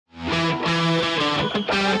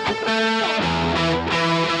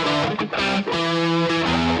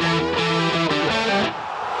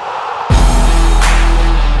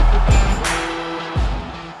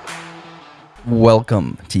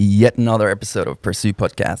Welcome to yet another episode of Pursue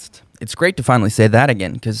Podcast. It's great to finally say that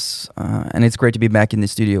again, and it's great to be back in the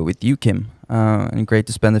studio with you, Kim, and great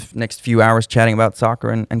to spend the next few hours chatting about soccer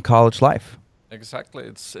and college life. Exactly.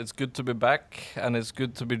 It's good to be back, and it's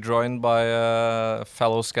good to be joined by a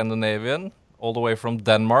fellow Scandinavian, all the way from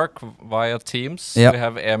Denmark via Teams. Yep. We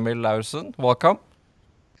have Emil Lausen. Welcome.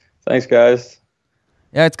 Thanks, guys.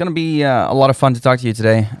 Yeah, it's going to be a lot of fun to talk to you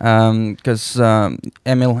today, because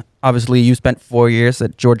Emil, obviously you spent 4 years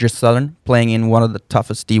at Georgia Southern, playing in one of the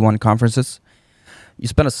toughest D1 conferences. You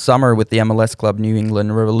spent a summer with the MLS club New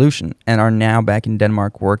England Revolution and are now back in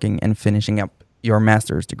Denmark working and finishing up your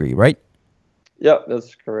master's degree, right? Yep,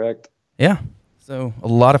 that's correct. Yeah, so a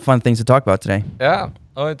lot of fun things to talk about today. Yeah.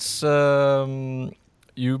 Oh, it's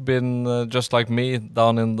you've been just like me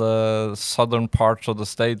down in the southern parts of the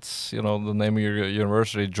States. You know, the name of your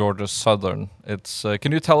university, Georgia Southern. It's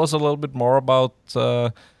can you tell us a little bit more about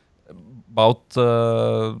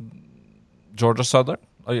Georgia Southern?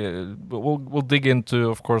 We'll dig into,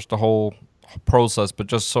 of course, the whole process, but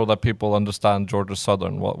just so that people understand Georgia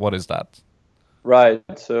Southern, what is that? Right.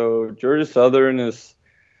 So Georgia Southern is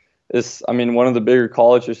I mean, one of the bigger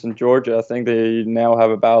colleges in Georgia. I think they now have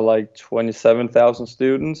about like 27,000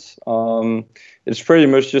 students. It's pretty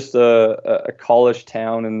much just a college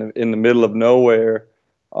town in the middle of nowhere.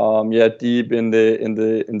 Deep in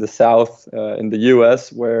the south in the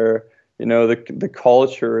U.S., where the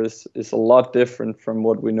culture is a lot different from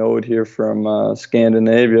what we know it here from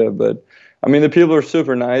Scandinavia. But I mean, the people are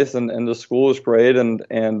super nice, and the school is great, and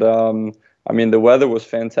I mean, the weather was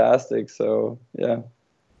fantastic. So yeah.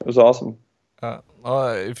 It was awesome.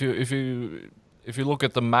 If you look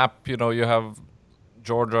at the map, you have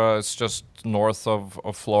Georgia. It's just north of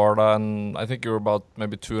Florida, and I think you're about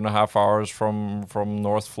maybe 2.5 hours from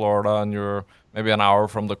North Florida, and you're maybe an hour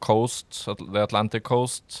from the coast, the Atlantic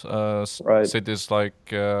coast. Right. Cities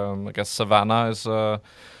like I guess Savannah is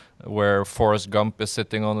where Forrest Gump is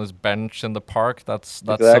sitting on his bench in the park. That's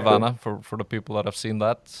exactly. Savannah for the people that have seen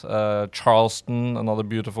that. Charleston, another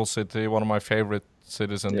beautiful city, one of my favorite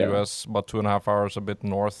cities in the U.S., about 2.5 hours a bit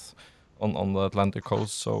north on the Atlantic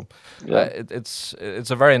coast. So it's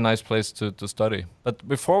a very nice place to study. But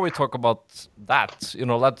before we talk about that,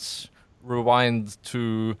 let's rewind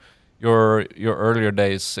to your earlier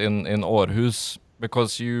days in Aarhus,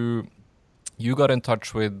 because you got in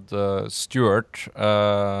touch with Stuart,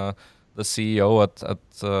 the CEO at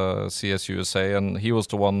CSUSA, and he was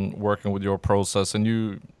the one working with your process, and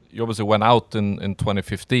you obviously went out in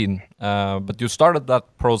 2015, but you started that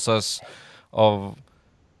process of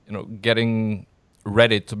getting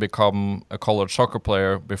ready to become a college soccer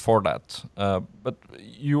player before that. But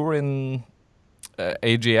you were in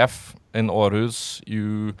AGF in Aarhus.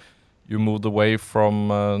 You moved away from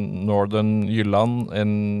northern Jylland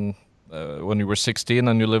when you were 16,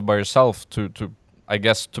 and you lived by yourself to I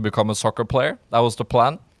guess to become a soccer player. That was the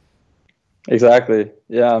plan. Exactly.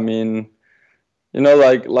 Yeah, I mean,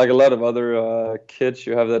 like a lot of other kids,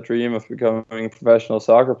 you have that dream of becoming a professional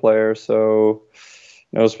soccer player. So,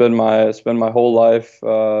 spend my whole life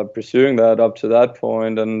pursuing that up to that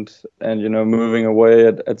point, and moving away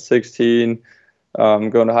at 16,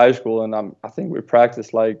 going to high school, and I think we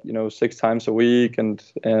practiced 6 times a week, and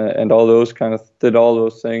all those did all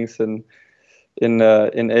those things in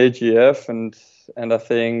AGF, and I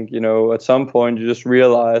think at some point you just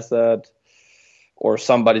realize that, or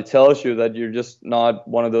somebody tells you that you're just not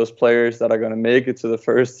one of those players that are going to make it to the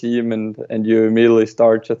first team, and you immediately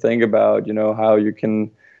start to think about, how you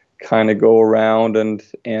can kind of go around and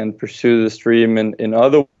pursue this dream in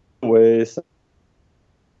other ways.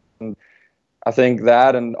 And I think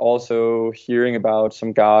that, and also hearing about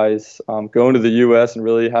some guys going to the U.S. and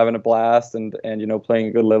really having a blast and playing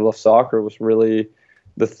a good level of soccer was really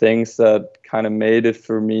the things that kind of made it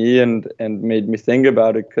for me and made me think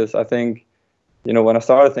about it, because I think, when I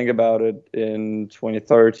started thinking about it in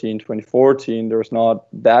 2013, 2014, there was not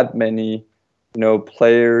that many,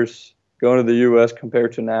 players going to the U.S.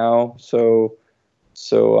 compared to now. So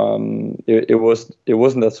it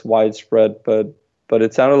wasn't as widespread, but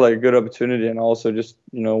it sounded like a good opportunity, and also just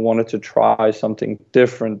wanted to try something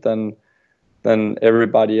different than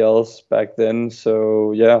everybody else back then.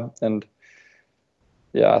 So yeah, and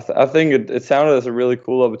yeah, I think it sounded as a really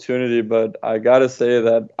cool opportunity, but I gotta say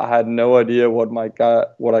that I had no idea what I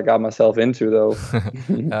got myself into, though.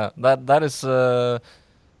 Yeah, that is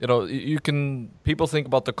you know, people think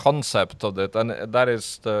about the concept of it, and that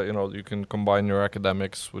is you can combine your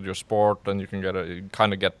academics with your sport, and you can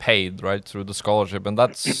kind of get paid right through the scholarship, and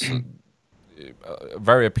that's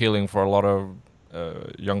very appealing for a lot of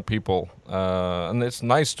young people, and it's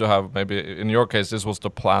nice to have. Maybe in your case this was the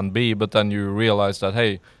plan B, but then you realize that,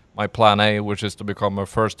 hey, my plan A, which is to become a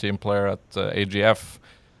first team player at AGF,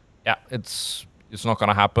 yeah, it's not going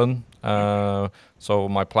to happen. So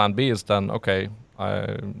my plan B is then, okay,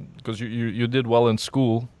 because you did well in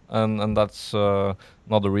school, and that's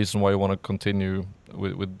another reason why you want to continue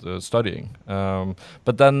with studying.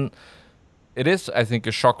 But then it is, I think,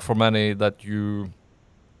 a shock for many that you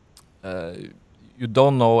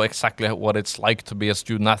don't know exactly what it's like to be a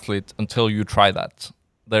student athlete until you try that.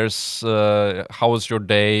 There's how is your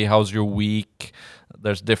day, how's your week?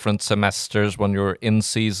 There's different semesters. When you're in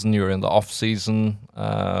season, you're in the off season.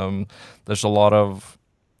 There's a lot of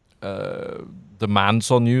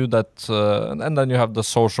demands on you that, and then you have the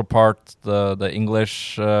social part, the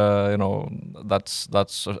English.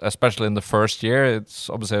 That's especially in the first year. It's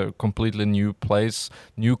obviously a completely new place,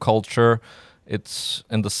 new culture. It's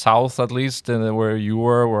in the south, at least, where you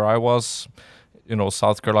were, where I was.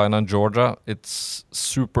 South Carolina and Georgia. It's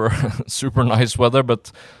super super nice weather,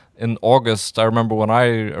 but in August, I remember when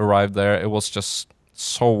I arrived there, it was just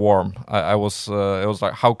so warm. It was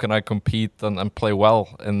like, how can I compete and play well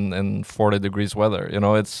in 40 degrees weather?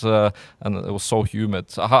 It's and it was so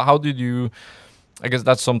humid. So how did you? I guess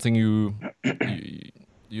that's something you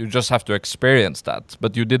just have to experience that,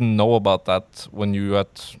 but you didn't know about that when you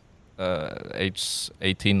at age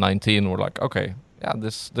 18, 19 were like, okay, yeah,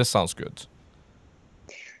 this sounds good.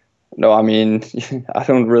 No, I mean, I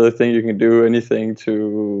don't really think you can do anything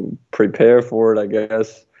to prepare for it, I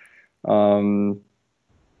guess. I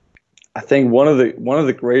think one of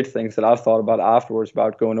the great things that I've thought about afterwards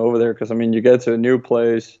about going over there, because I mean, you get to a new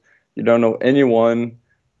place, you don't know anyone.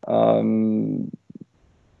 I mean,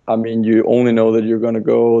 you only know that you're going to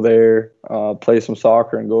go there, play some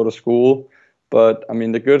soccer, and go to school. But I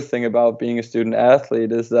mean, the good thing about being a student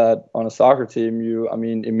athlete is that on a soccer team, you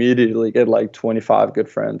immediately get like 25 good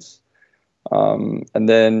friends. And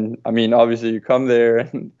then, I mean, obviously you come there,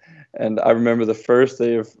 and I remember the first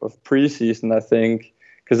day of preseason, I think,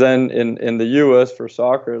 because then in the US for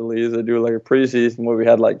soccer at least, they do like a preseason where we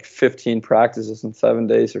had like 15 practices in 7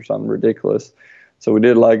 days or something ridiculous. So we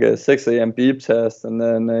did like a 6 a.m. beep test, and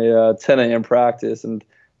then a 10 a.m. practice, and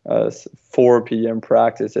 4 p.m.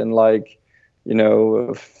 practice in like,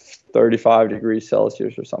 35 degrees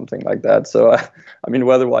Celsius or something like that. So, I mean,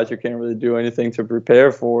 weather-wise, you can't really do anything to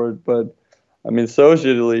prepare for it. But, I mean,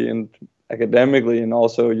 socially and academically, and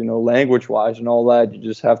also, language-wise and all that, you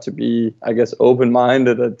just have to be, I guess,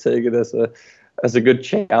 open-minded and take it as a good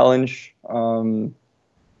challenge.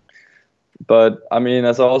 But I mean,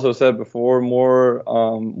 as I also said before, more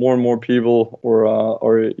and more people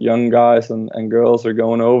or young guys and girls are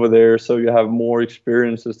going over there, so you have more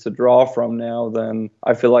experiences to draw from now than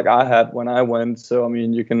I feel like I had when I went. So I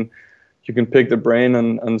mean, you can pick the brain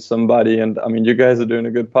on somebody, and I mean, you guys are doing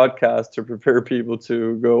a good podcast to prepare people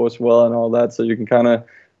to go as well and all that, so you can kind of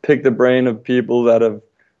pick the brain of people that have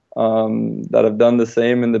done the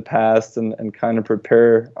same in the past and kind of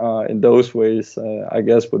prepare in those ways, I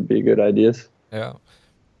guess would be good ideas. Yeah,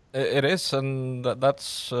 it is, and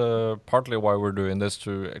that's partly why we're doing this,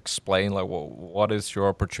 to explain like what is your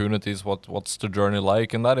opportunities, what's the journey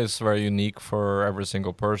like, and that is very unique for every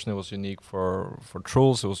single person. It was unique for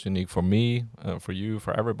Truls, it was unique for me, for you,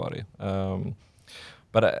 for everybody.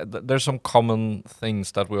 But there's some common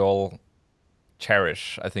things that we all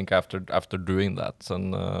cherish, I think, after doing that.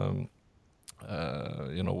 And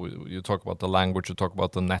you talk about the language, you talk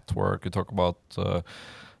about the network, you talk about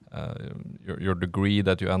your degree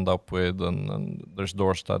that you end up with, and there's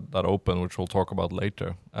doors that open, which we'll talk about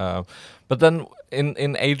later. But then in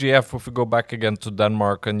AGF, if we go back again to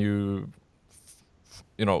Denmark, and you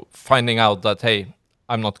finding out that, hey,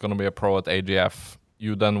 I'm not going to be a pro at AGF,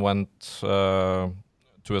 you then went to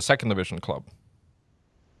a second division club.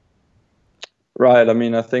 Right. I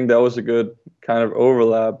mean, I think that was a good kind of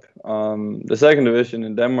overlap. The second division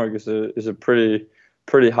in Denmark is a pretty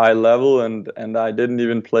high level, and I didn't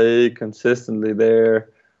even play consistently there,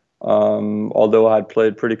 although I had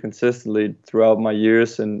played pretty consistently throughout my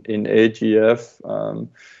years in AGF.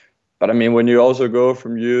 But I mean, when you also go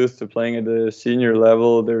from youth to playing at the senior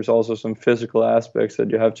level, there's also some physical aspects that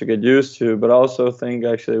you have to get used to. But I also think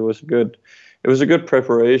actually it was a good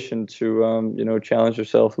preparation to challenge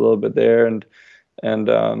yourself a little bit there and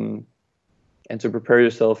to prepare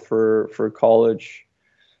yourself for college.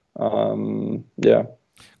 Yeah.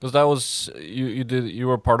 Because that was you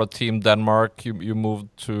were part of Team Denmark. You moved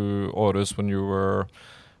to Aarhus when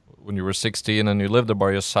you were 16 and you lived there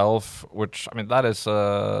by yourself, which I mean that is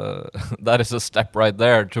that is a step right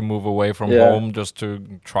there to move away from home just to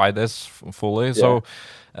try this fully. Yeah. So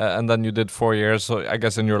and then you did 4 years. So I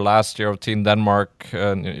guess in your last year of Team Denmark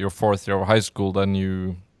and your 4th year of high school, then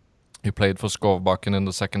you played for Skovbakken in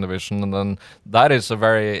the 2nd division, and then that is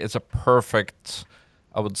it's a perfect,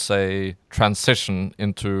 I would say, transition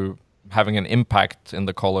into having an impact in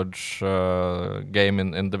the college game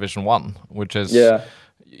in Division 1, which is,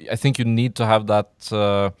 I think you need to have that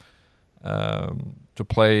to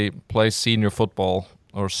play senior football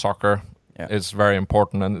or soccer is very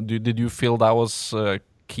important. And did you feel that was a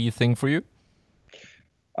key thing for you?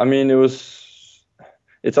 I mean,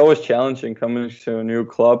 it's always challenging coming to a new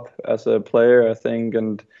club as a player, I think,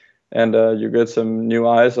 and you get some new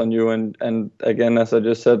eyes on you, and again, as I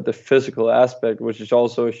just said, the physical aspect, which is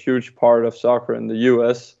also a huge part of soccer in the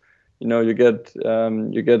U.S. You know, you get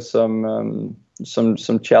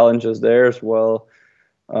some challenges there as well.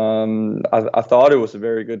 I thought it was a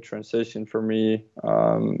very good transition for me,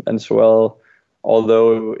 and as well,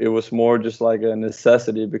 although it was more just like a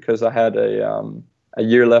necessity because I had a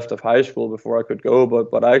year left of high school before I could go,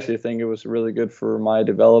 but I actually think it was really good for my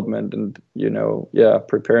development and,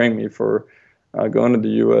 preparing me for going to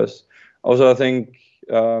the U.S. Also, I think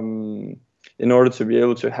in order to be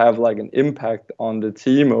able to have like an impact on the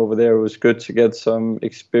team over there, it was good to get some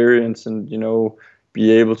experience and,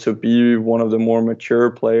 be able to be one of the more mature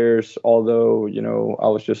players, although, I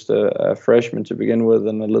was just a freshman to begin with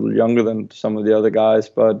and a little younger than some of the other guys.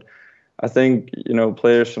 But I think,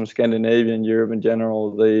 players from Scandinavia and Europe in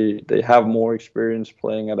general, they have more experience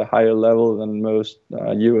playing at a higher level than most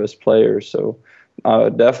U.S. players. So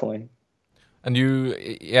definitely. And you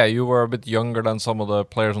were a bit younger than some of the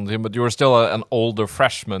players on the team, but you were still an older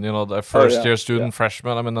freshman, the first-year student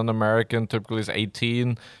freshman. I mean, an American typically is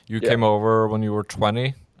 18. You came over when you were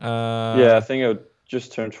 20. I think I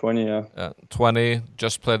just turned 20, 20,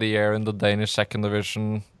 just played a year in the Danish 2nd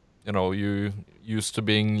division. You used to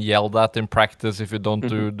being yelled at in practice if you don't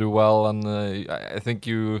do well, and I think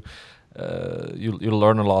you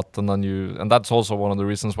learn a lot, and that's also one of the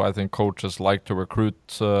reasons why I think coaches like to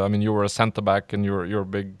recruit. I mean, you were a center back, and you're a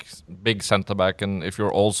big center back, and if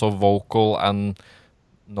you're also vocal and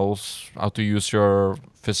knows how to use your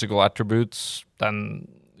physical attributes, then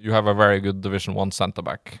you have a very good Division 1 center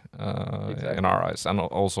back in our eyes, and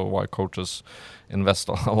also why coaches invest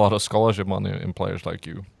a lot of scholarship money in players like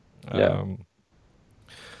you.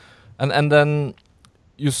 And then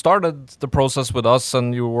you started the process with us,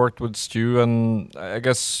 and you worked with Stu, and I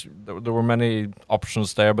guess there were many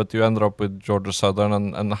options there, but you ended up with Georgia Southern.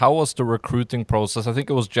 And how was the recruiting process? I think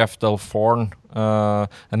it was Jeff Delforn,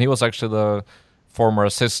 and he was actually the former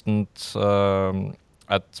assistant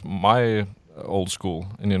at my old school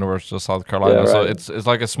in University of South Carolina. So it's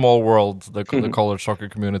like a small world, the college soccer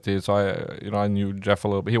community. So I knew Jeff a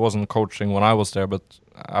little bit. He wasn't coaching when I was there, but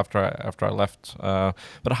after I left.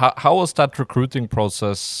 But how was that recruiting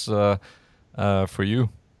process for you?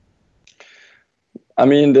 I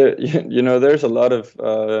mean, there's a lot of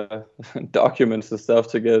documents and stuff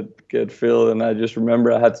to get filled, and I just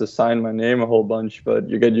remember I had to sign my name a whole bunch. But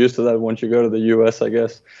you get used to that once you go to the U.S., I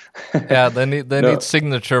guess. Yeah, they need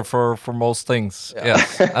signature for most things. Yeah.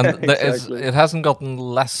 Yes, and exactly. It hasn't gotten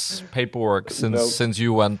less paperwork since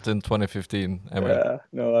you went in 2015. Emil. Yeah,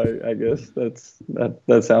 no, I guess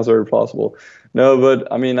that sounds very possible. No,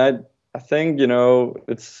 but I mean, I think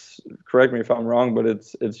it's, correct me if I'm wrong, but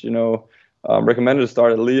it's recommended to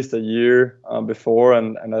start at least a year before,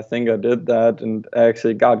 and I think I did that, and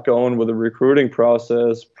actually got going with the recruiting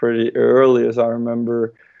process pretty early, as I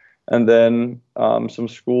remember. And then some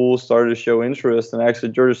schools started to show interest, and actually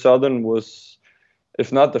Georgia Southern was,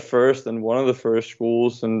 if not the first, then one of the first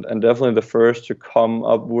schools, and definitely the first to come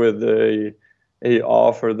up with a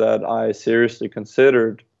offer that I seriously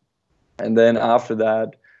considered. And then after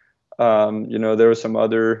that, there were some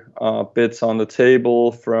other bits on the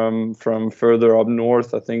table from further up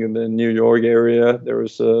north. I think in the New York area there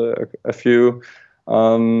was a few,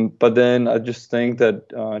 but then I just think that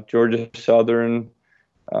Georgia Southern.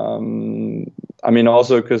 I mean,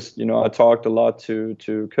 also because I talked a lot to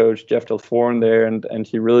Coach Jeff Delforn there, and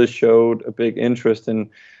he really showed a big interest in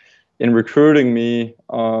recruiting me,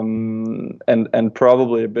 and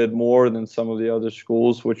probably a bit more than some of the other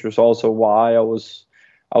schools, which was also why I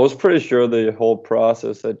was pretty sure the whole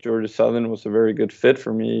process at Georgia Southern was a very good fit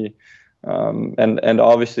for me, and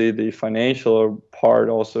obviously the financial part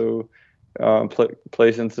also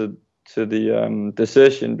plays into the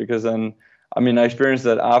decision, because then I mean, I experienced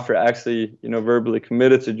that after actually, verbally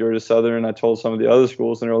committed to Georgia Southern. I told some of the other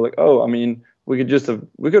schools, and they were like, "Oh, I mean, we could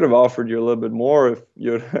have offered you a little bit more if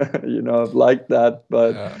you'd, have liked that."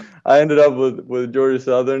 But I ended up with Georgia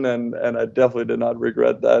Southern, and I definitely did not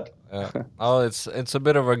regret that. Yeah. Oh, it's a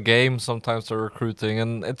bit of a game sometimes, the recruiting,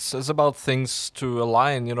 and it's about things to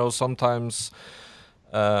align. Sometimes,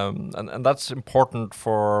 and that's important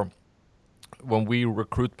for when we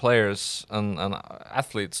recruit players and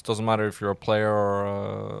athletes. Doesn't matter if you're a player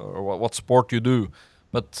or what sport you do,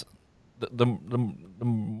 but the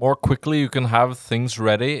more quickly you can have things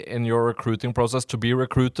ready in your recruiting process to be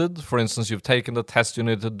recruited. For instance, you've taken the test you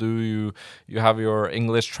need to do, you have your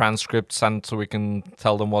English transcript sent so we can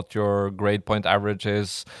tell them what your grade point average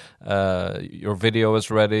is, your video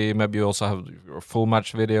is ready, maybe you also have your full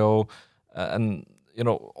match video, and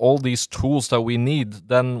all these tools that we need,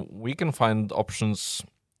 then we can find options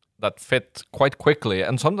that fit quite quickly.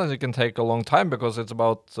 And sometimes it can take a long time because it's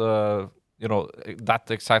about that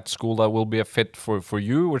exact school that will be a fit for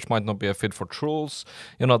you, which might not be a fit for Truls,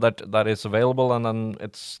 that is available, and then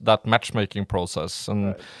it's that matchmaking process,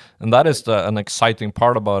 and that is an exciting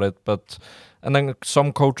part about it. And then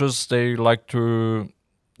some coaches, they like to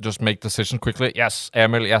just make decisions quickly. Yes,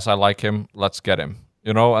 Emil, yes, I like him, let's get him.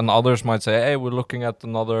 And others might say, hey, we're looking at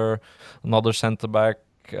another center back,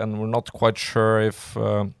 and we're not quite sure if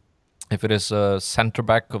it is a center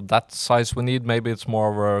back of that size we need. Maybe it's more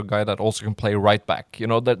of a guy that also can play right back.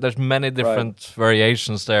 There's many different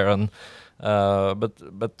variations there, and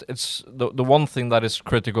but it's the one thing that is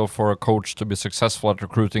critical for a coach to be successful at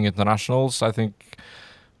recruiting internationals. I think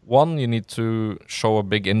one, you need to show a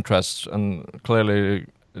big interest, and clearly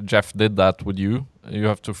Jeff did that with you. You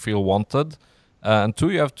have to feel wanted. And two,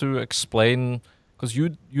 you have to explain, because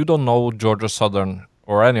you don't know Georgia Southern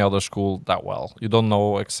or any other school that well. You don't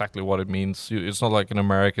know exactly what it means. It's not like an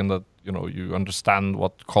American that you understand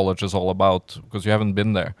what college is all about because you haven't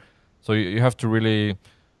been there. So you have to really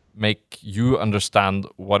make you understand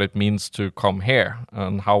what it means to come here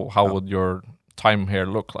and how would your time here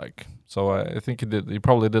look like. So I think he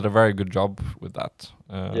probably did a very good job with that.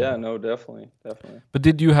 Yeah, no, definitely. But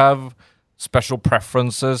did you have special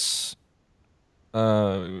preferences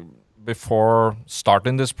before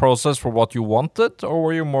starting this process for what you wanted, or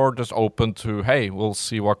were you more just open to, hey, we'll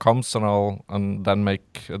see what comes and then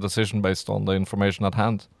make a decision based on the information at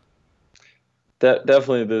hand?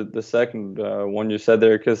 Definitely the second one you said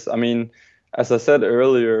there, because I mean, as I said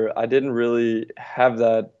earlier, I didn't really have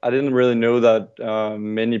that. I didn't really know that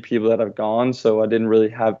many people that have gone, so I didn't really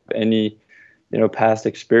have any past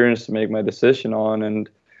experience to make my decision on,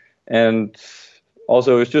 and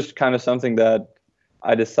also it's just kind of something that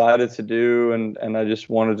I decided to do, and I just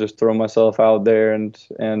wanted to just throw myself out there,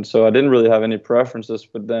 and so I didn't really have any preferences.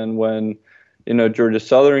 But then when Georgia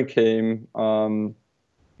Southern came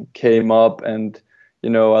up, and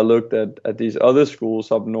I looked at these other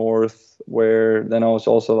schools up north, where then I was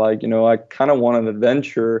also like, I kind of want an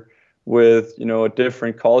adventure with a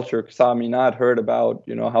different culture, because I mean, I'd heard about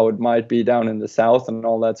how it might be down in the south and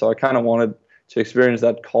all that, so I kind of wanted to experience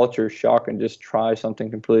that culture shock and just try something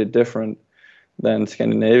completely different than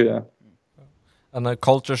Scandinavia. And a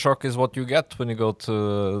culture shock is what you get when you go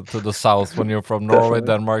to the south, when you're from Norway,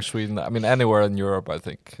 Denmark, Sweden. I mean, anywhere in Europe, I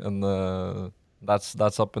think. And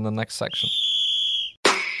that's up in the next section.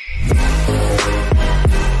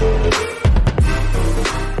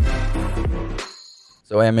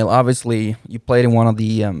 So, Emil, obviously, you played in one of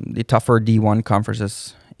the tougher D1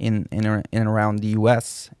 conferences in and around the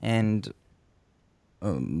US, and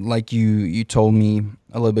like you told me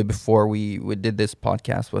a little bit before we did this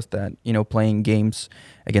podcast, was that playing games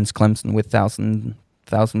against Clemson with thousands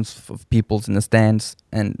of people in the stands,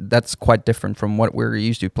 and that's quite different from what we're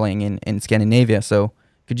used to playing in Scandinavia. So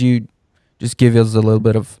could you just give us a little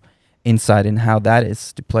bit of insight in how that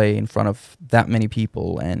is to play in front of that many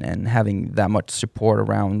people and having that much support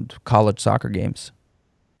around college soccer games?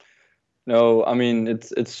 No, I mean,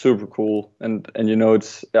 it's super cool, and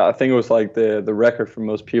it's, I think it was like the record for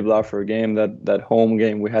most people out for a game, that home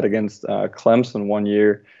game we had against Clemson one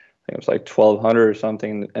year. I think it was like 1,200 or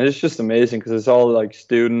something, and it's just amazing because it's all like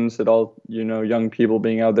students, it all young people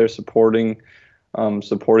being out there supporting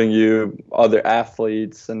you, other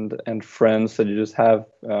athletes and friends that you just have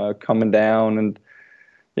coming down, and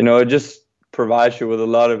it just provides you with a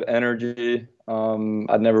lot of energy.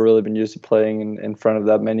 I'd never really been used to playing in front of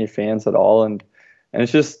that many fans at all, and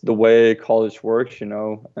it's just the way college works,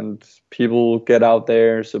 and people get out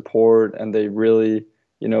there, support, and they really,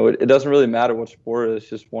 it doesn't really matter what sport it is,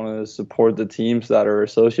 just want to support the teams that are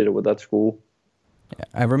associated with that school. Yeah,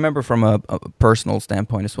 I remember from a personal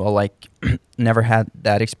standpoint as well, like never had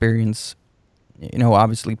that experience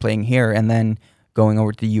obviously playing here and then going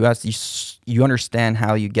over to the U.S., you understand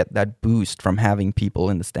how you get that boost from having people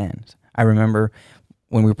in the stands. I remember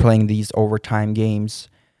when we were playing these overtime games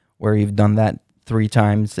where you've done that 3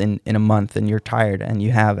 times in a month and you're tired and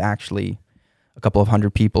you have actually a couple of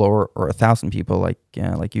hundred people or 1,000 people like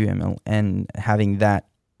you, Emil, and having that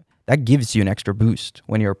gives you an extra boost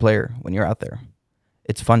when you're a player, when you're out there.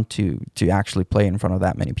 It's fun to actually play in front of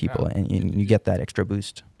that many people, and you get that extra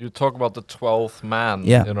boost. You talk about the 12th man,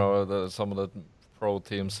 some of the pro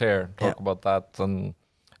teams here talk about that, and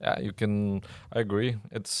I agree.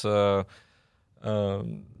 It's I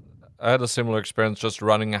had a similar experience just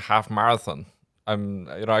running a half marathon.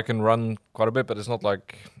 I can run quite a bit, but it's not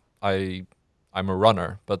like I'm a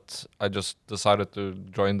runner, but I just decided to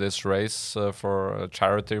join this race for a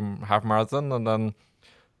charity half marathon, and then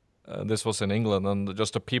this was in England, and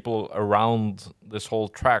just the people around this whole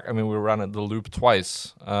track. I mean, we ran at the loop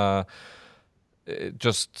twice. It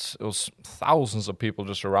was thousands of people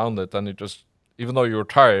just around it, and even though you were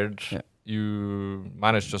tired, you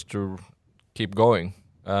managed just to keep going.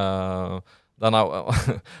 Then I,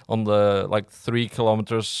 on the 3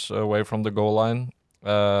 kilometers away from the goal line,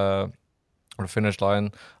 or the finish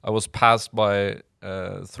line, I was passed by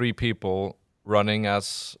 3 people running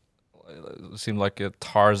as it seemed like a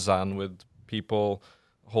Tarzan, with people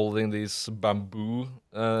holding these bamboo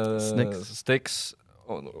sticks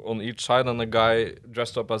on each side, and a guy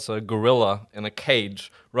dressed up as a gorilla in a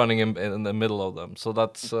cage running in the middle of them. So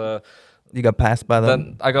that's you got passed by them.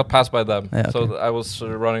 Then I got passed by them. Yeah, okay. So I was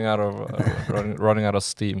running out of running out of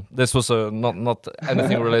steam. This was not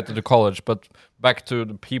anything related to college, but back to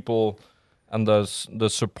the people and the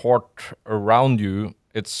support around you.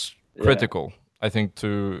 It's critical, I think,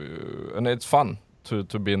 and it's fun to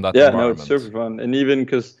be in that environment. Yeah, no, it's super fun, and even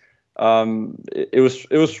because it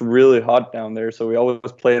was really hot down there, so we always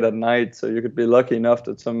played at night. So you could be lucky enough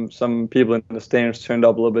that some people in the stands turned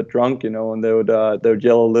up a little bit drunk, and they would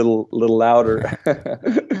yell a little louder.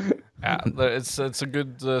 Yeah, it's a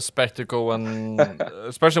good spectacle, and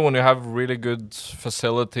especially when you have really good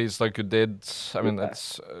facilities like you did. I mean,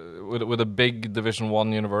 it's with a big Division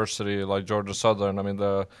 1 university like Georgia Southern. I mean,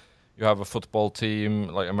 you have a football team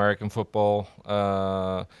like American football,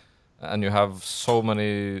 and you have so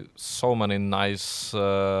many nice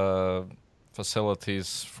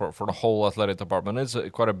facilities for the whole athletic department. It's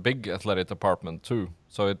quite a big athletic department too.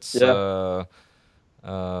 So it's I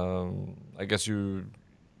guess you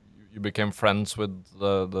became friends with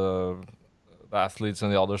the athletes in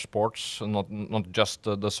the other sports, and not just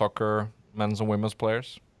the soccer men's and women's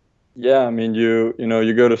players. Yeah, I mean, you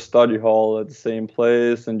go to study hall at the same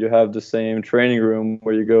place, and you have the same training room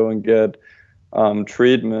where you go and get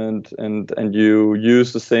treatment, and you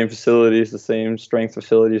use the same facilities, the same strength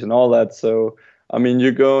facilities, and all that. So, I mean,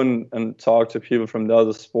 you go and talk to people from the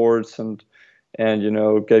other sports, and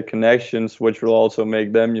get connections, which will also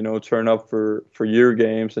make them, turn up for your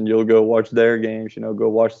games, and you'll go watch their games, go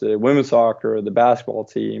watch the women's soccer or the basketball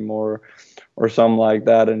team or something like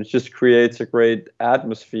that. And it just creates a great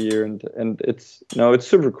atmosphere, and it's, it's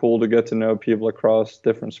super cool to get to know people across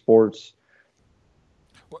different sports.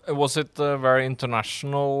 Was it a very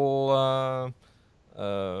international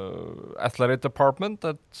athletic department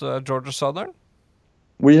at Georgia Southern?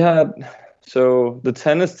 So the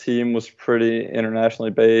tennis team was pretty internationally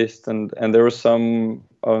based, and there was some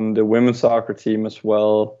on the women's soccer team as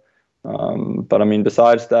well. But I mean,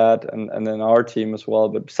 besides that, and then our team as well.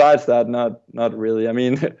 But besides that, not really. I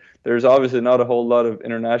mean, there's obviously not a whole lot of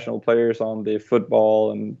international players on the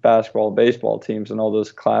football and basketball, baseball teams, and all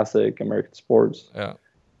those classic American sports. Yeah,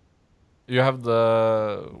 you have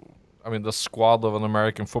the squad of an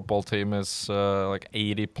American football team is like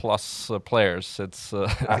 80 plus players. It's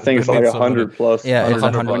I think it's like 100 plus. Yeah, it's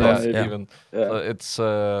 100 plus. Yeah. Even. Yeah. So it's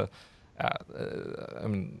I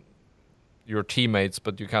mean, your teammates,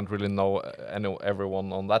 but you can't really know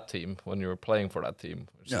everyone on that team when you're playing for that team,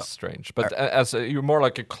 which is strange. But you're more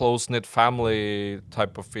like a close-knit family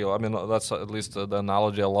type of feel. I mean, that's at least the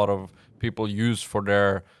analogy a lot of people use for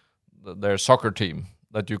their soccer team,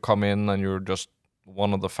 that you come in and you're just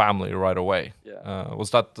one of the family right away. Yeah.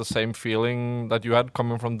 Was that the same feeling that you had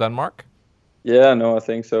coming from Denmark? Yeah, no, I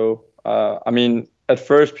think so. I mean, at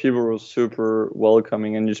first people were super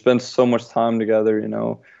welcoming, and you spend so much time together.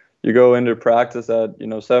 You go into practice at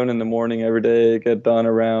 7 in the morning every day, get done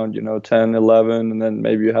around 10, 11, and then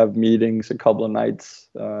maybe you have meetings a couple of nights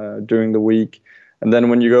during the week. And then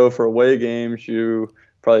when you go for away games, you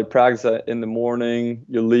probably practice in the morning,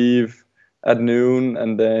 you leave at noon,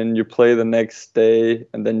 and then you play the next day,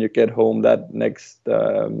 and then you get home that next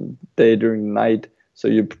day during the night. So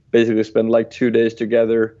you basically spend like 2 days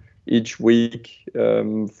together each week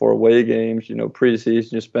for away games.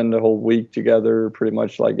 Preseason, you spend the whole week together, pretty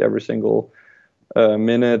much like every single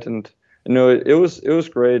minute, and it was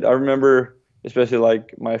great. I remember especially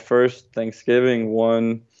like my first Thanksgiving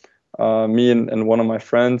one. Me and one of my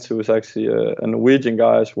friends, who was actually a Norwegian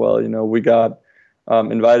guy as well, we got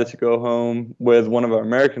invited to go home with one of our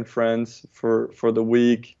American friends for the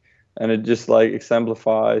week, and it just like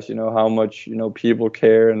exemplifies, how much people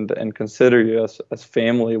care and consider you as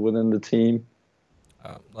family within the team.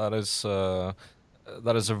 That is a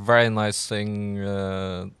very nice thing,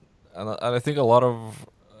 and I think a lot of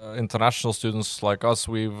international students like us,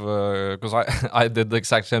 we've because I did the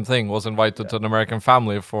exact same thing. Was invited to an American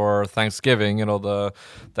family for Thanksgiving, the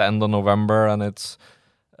end of November, and it's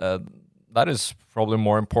that is probably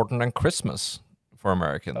more important than Christmas for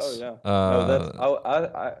Americans. Oh yeah. No, that's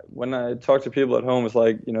I when I talk to people at home, it's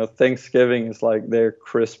like Thanksgiving is like their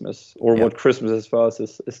Christmas, or what Christmas is for us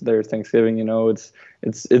is their Thanksgiving.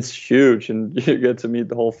 It's huge, and you get to meet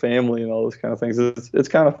the whole family and all those kind of things. It's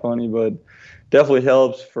kind of funny, but definitely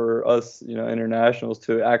helps for us, internationals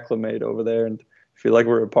to acclimate over there and feel like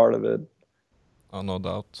we're a part of it. Oh, no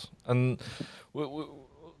doubt. And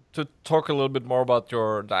to talk a little bit more about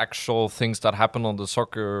the actual things that happen on the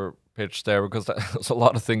soccer pitch there, because there's a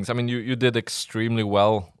lot of things. I mean, you did extremely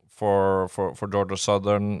well for Georgia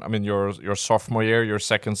Southern. I mean, your sophomore year, your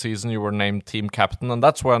second season, you were named team captain, and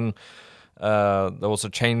that's when there was a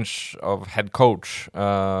change of head coach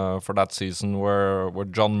for that season, where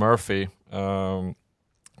John Murphy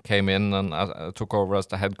came in and took over as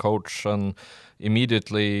the head coach, and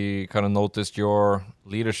immediately kind of noticed your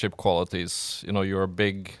leadership qualities. You're a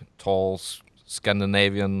big, tall,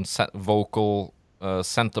 Scandinavian, vocal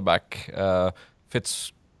centre back.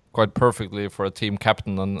 Fits quite perfectly for a team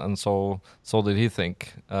captain, and so did he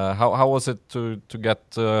think. How was it to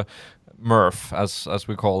get Murph, as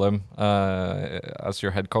we call him, as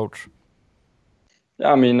your head coach?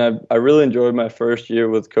 Yeah, I mean, I really enjoyed my first year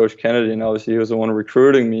with Coach Kennedy, and obviously he was the one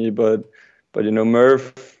recruiting me. But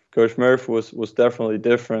Coach Murph was definitely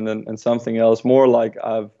different and something else, more like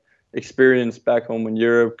I've experienced back home in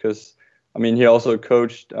Europe. Because I mean, he also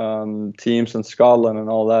coached teams in Scotland and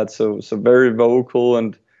all that, so very vocal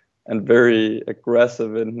and very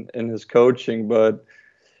aggressive in his coaching, but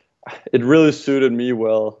it really suited me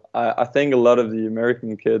well. I think a lot of the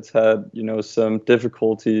American kids had some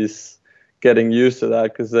difficulties getting used to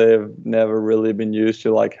that, because they have never really been used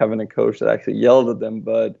to like having a coach that actually yelled at them.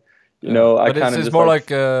 But I kind of it's more like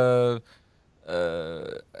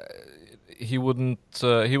he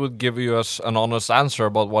would give you an honest answer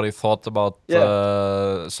about what he thought about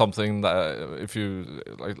something that, if you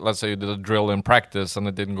like, let's say you did a drill in practice and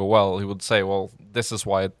it didn't go well, he would say, well, this is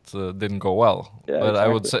why it didn't go well. Yeah, but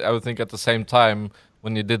exactly. I would think at the same time,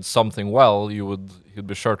 when you did something well, he'd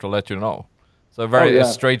be sure to let you know. So a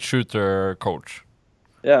straight shooter coach.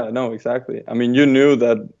 Yeah, no, exactly. I mean, you knew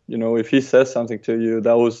that, if he says something to you,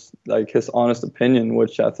 that was like his honest opinion,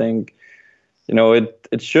 which I think,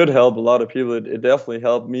 it should help a lot of people. It definitely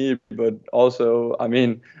helped me, but also, I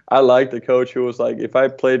mean, I like the coach who was like, if I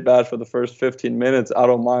played bad for the first 15 minutes, I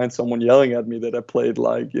don't mind someone yelling at me that I played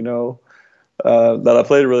that I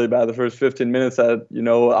played really bad the first 15 minutes, that,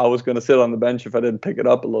 I was going to sit on the bench if I didn't pick it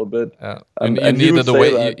up a little bit. Yeah. And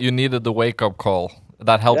you needed the wake-up call.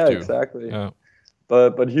 That helped you. Exactly. Yeah.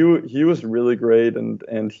 But he was really great,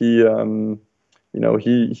 and he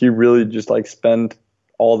he really just like spent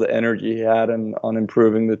all the energy he had on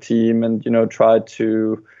improving the team, and tried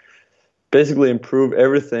to basically improve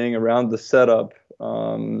everything around the setup.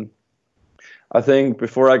 I think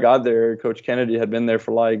before I got there, Coach Kennedy had been there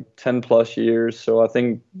for like 10 plus years, so I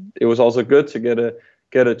think it was also good to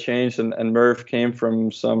get a change. And Murph came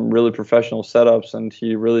from some really professional setups, and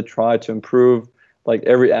he really tried to improve like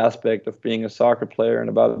every aspect of being a soccer player and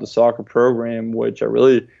about the soccer program, which I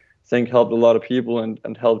really think helped a lot of people and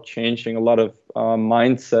helped changing a lot of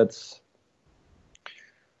mindsets.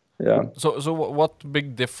 Yeah. So what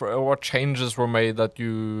what changes were made that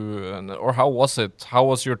or how was it? How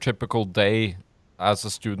was your typical day as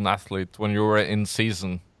a student athlete when you were in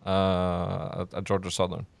season at Georgia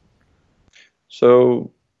Southern?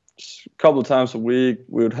 So a couple of times a week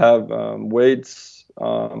we would have weights,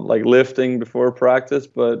 like lifting before practice,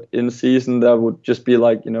 but in season that would just be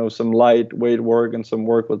like some light weight work and some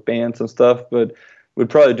work with bands and stuff. But we'd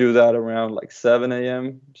probably do that around like 7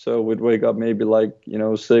 a.m. So we'd wake up maybe like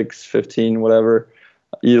 6:15, whatever,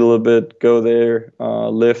 eat a little bit, go there,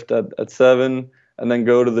 lift at 7, and then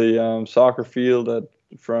go to the soccer field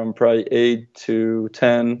from probably 8 to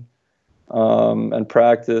 10, and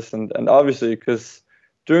practice. And obviously, because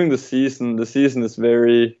during the season is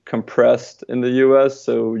very compressed in the US,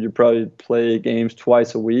 so you probably play games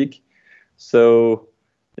twice a week. So,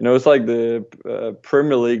 it's like the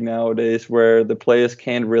Premier League nowadays, where the players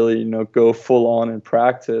can't really, go full on in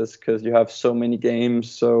practice because you have so many games.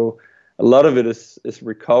 So a lot of it is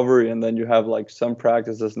recovery, and then you have like some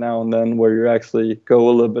practices now and then where you actually go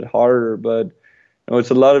a little bit harder. But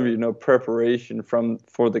it's a lot of preparation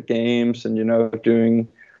for the games, and doing.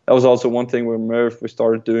 That was also one thing with Murph. We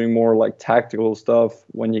started doing more like tactical stuff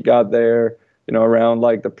when you got there. Around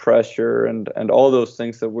like the pressure and all those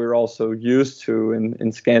things that we're also used to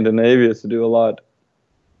in Scandinavia to do a lot.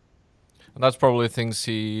 And that's probably things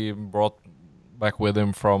he brought back with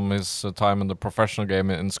him from his time in the professional game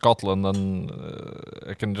in Scotland. And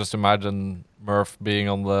I can just imagine Murph being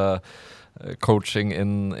on the coaching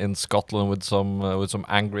in Scotland with some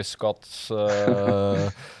angry Scots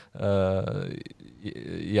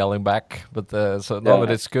yelling back. But but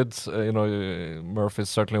it's good. Murph is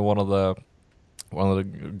certainly one of the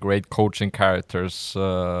great coaching characters,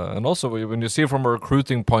 and also when you see from a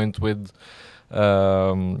recruiting point with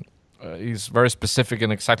he's very specific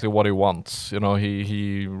in exactly what he wants.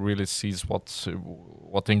 He really sees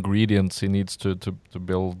what ingredients he needs to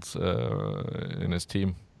build in his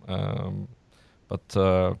team. But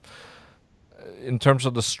in terms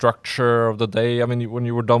of the structure of the day, I mean, when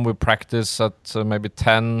you were done with practice at maybe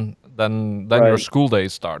 10, then right. Your school day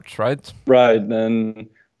starts, right? Right. Then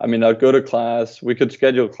I'd go to class. We could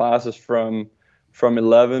schedule classes from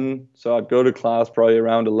 11, so I'd go to class probably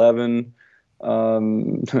around 11.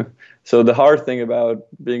 So the hard thing about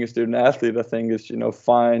being a student athlete, I think, is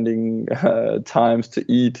finding times to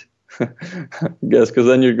eat. I guess because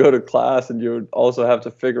then you go to class and you also have to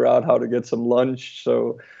figure out how to get some lunch.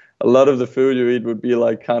 So a lot of the food you eat would be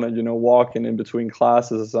like kind of walking in between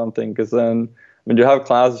classes or something. Because then you have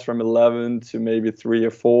classes from 11 to maybe 3 or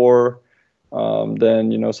 4.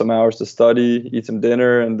 Then some hours to study, eat some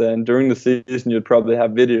dinner, and then during the season you'd probably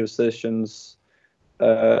have video sessions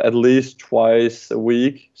at least twice a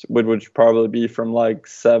week, which would probably be from like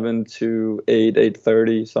 7 to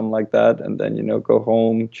 8:30, something like that, and then go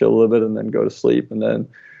home, chill a little bit, and then go to sleep, and then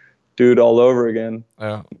do it all over again.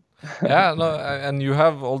 Yeah. Yeah, no, and you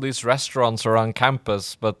have all these restaurants around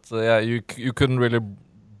campus, but you couldn't really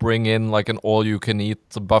bring in like an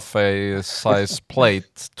all-you-can-eat buffet-size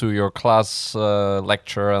plate to your class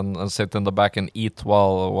lecture and sit in the back and eat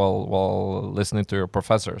while listening to your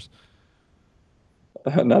professors.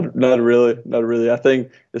 Not really. I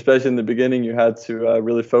think especially in the beginning, you had to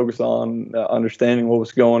really focus on understanding what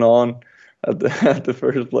was going on at the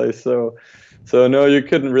first place. So no, you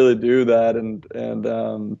couldn't really do that,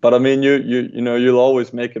 but I mean, you'll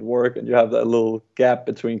always make it work, and you have that little gap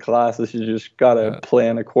between classes. You just gotta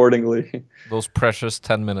plan accordingly. Those precious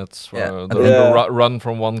 10 minutes for the run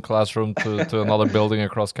from one classroom to another building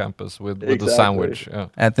across campus with the sandwich. Yeah.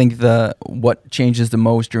 I think what changes the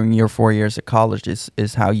most during your 4 years at college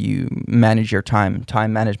is how you manage your time.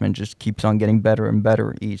 Time management just keeps on getting better and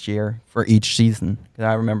better each year for each season.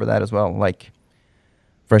 I remember that as well. Like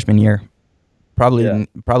freshman year. Probably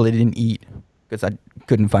didn't eat because I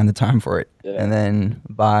couldn't find the time for it. Yeah. And then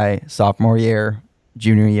by sophomore year,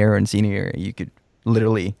 junior year, and senior year, you could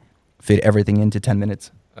literally fit everything into 10 minutes.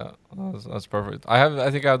 That's perfect. I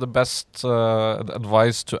think I have the best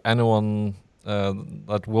advice to anyone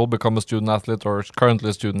that will become a student athlete or is currently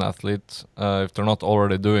a student athlete, if they're not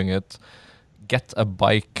already doing it. Get a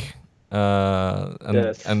bike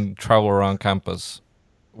and travel around campus.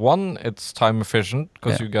 1, it's time efficient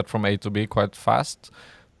because you get from A to B quite fast.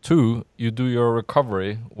 2, you do your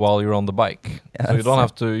recovery while you're on the bike. So you don't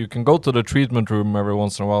have to, you can go to the treatment room every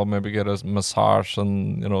once in a while, maybe get a massage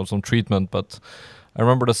and, some treatment. But I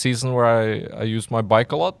remember the season where I used my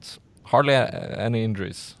bike a lot, hardly any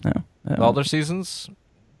injuries. The other seasons,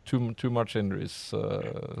 too much injuries.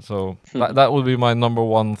 So that would be my number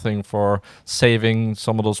one thing for saving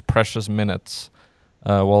some of those precious minutes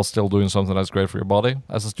while still doing something that's great for your body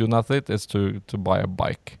as a student athlete, is to buy a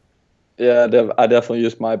bike. Yeah, I definitely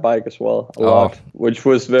used my bike as well a lot, which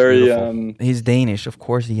was very. He's Danish, of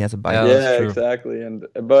course. He has a bike. Yeah, exactly.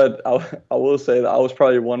 But I will say that I was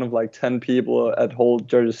probably one of like 10 people at whole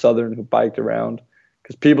Georgia Southern who biked around,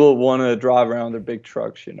 because people want to drive around their big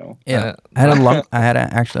trucks, Yeah, I had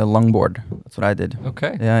actually a longboard. That's what I did.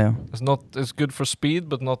 Okay. Yeah. It's good for speed,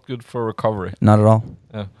 but not good for recovery. Not at all.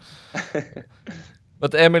 Yeah.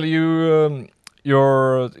 But Emil,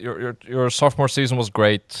 your sophomore season was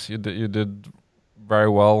great. You did very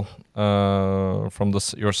well from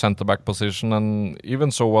your centre back position, and even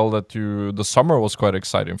so well that the summer was quite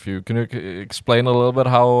exciting for you. Can you explain a little bit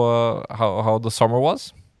how the summer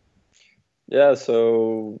was? Yeah,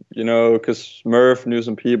 so because Murph knew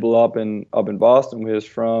some people up in Boston where he's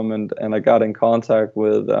from, and I got in contact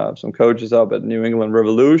with some coaches up at New England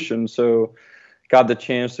Revolution. So got the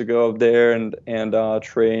chance to go up there and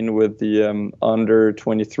train with the under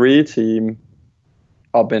 23 team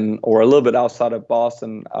up in, or a little bit outside of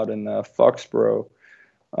Boston, out in Foxborough.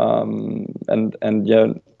 And yeah,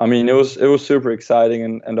 I mean, it was super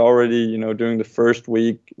exciting, and already during the first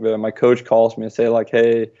week, my coach calls me and say like,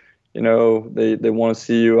 hey, they want to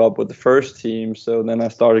see you up with the first team. So then I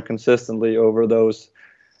started consistently over those.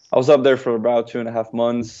 I was up there for about 2.5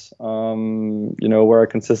 months, where I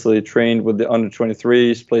consistently trained with the under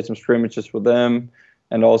 23s, played some scrimmages with them,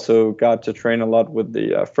 and also got to train a lot with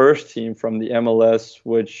the first team from the MLS,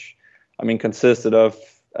 which, I mean, consisted of,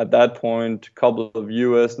 at that point, a couple of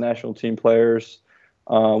U.S. national team players,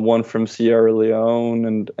 one from Sierra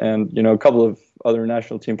Leone, and a couple of other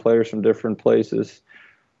national team players from different places.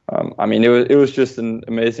 I mean, it was just an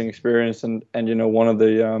amazing experience, and one of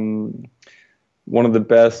the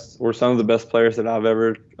best, or some of the best players that I've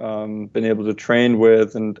ever been able to train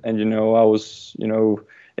with, and I was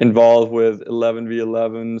involved with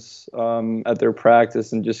 11v11s at their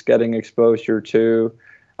practice and just getting exposure to.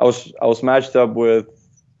 I was matched up with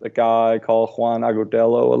a guy called Juan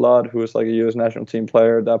Agudelo a lot, who was like a U.S. national team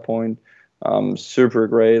player at that point. Super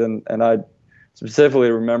great, and I specifically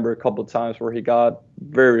remember a couple of times where he got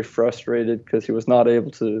very frustrated because he was not able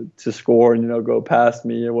to score and go past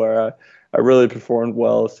me, where I really performed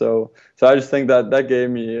well. So I just think that gave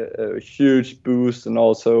me a huge boost, and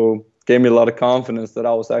also gave me a lot of confidence that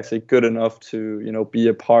I was actually good enough to be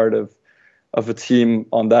a part of a team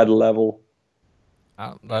on that level.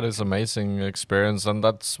 That is amazing experience, and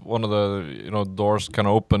that's one of the doors can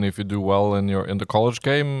open if you do well in the college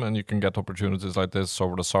game, and you can get opportunities like this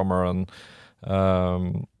over the summer. And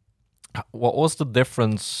what was the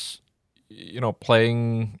difference,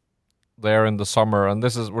 playing there in the summer? And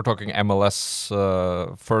we're talking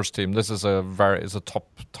MLS first team. This is a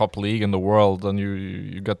top league in the world, and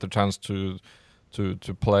you get the chance to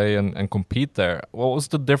play and compete there. What was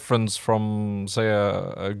the difference from, say,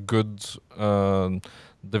 a good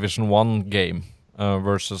Division 1 game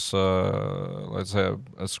versus let's say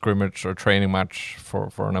a scrimmage or training match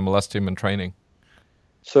for an MLS team in training?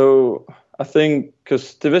 So I think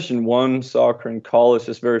because Division 1 soccer in college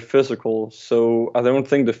is very physical, so I don't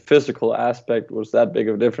think the physical aspect was that big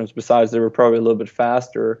of a difference. Besides, they were probably a little bit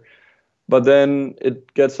faster. But then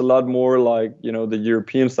it gets a lot more like, the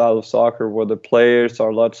European style of soccer, where the players are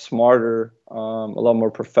a lot smarter, a lot more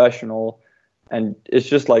professional. And it's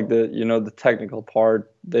just like the technical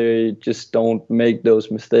part, they just don't make those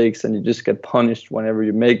mistakes, and you just get punished whenever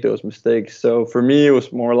you make those mistakes. So for me, it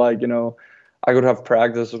was more like, I could have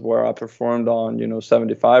practices where I performed on,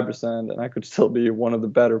 75%, and I could still be one of the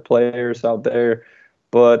better players out there.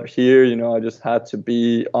 But here, I just had to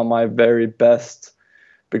be on my very best,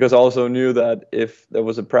 because I also knew that if there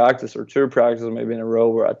was a practice or two practices maybe in a row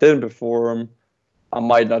where I didn't perform, I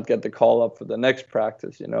might not get the call up for the next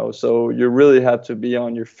practice, So you really had to be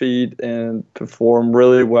on your feet and perform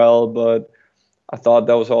really well. But I thought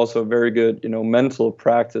that was also a very good, mental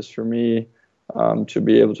practice for me, to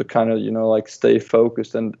be able to kind of, like stay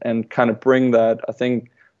focused and kind of bring that. I think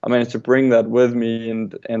I managed to bring that with me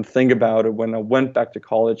and think about it when I went back to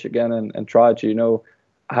college again and tried to,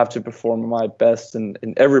 I have to perform my best in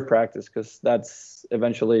every practice, because that's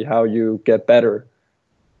eventually how you get better.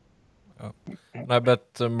 I bet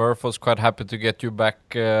Murph was quite happy to get you back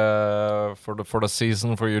for the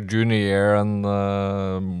season, for your junior year,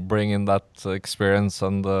 and bring in that experience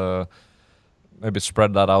and maybe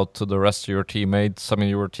spread that out to the rest of your teammates. I mean,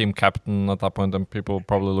 you were team captain at that point, and people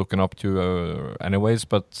probably looking up to you anyways.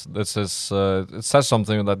 But this is it says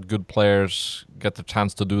something that good players get the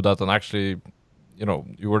chance to do that, and actually,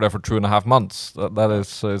 you were there for 2.5 months. That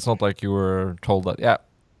is, it's not like you were told that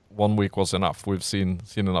 1 week was enough. We've seen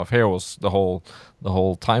enough. Here was the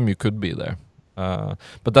whole time you could be there.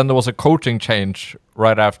 But then there was a coaching change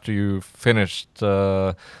right after you finished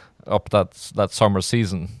up that summer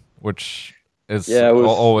season, which is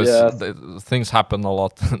always things happen a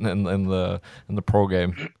lot in the pro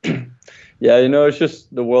game. Yeah, it's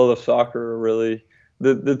just the world of soccer, really.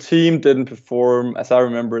 The team didn't perform, as I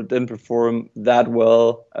remember, it didn't perform that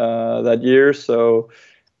well that year. So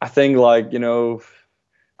I think, like,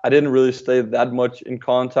 I didn't really stay that much in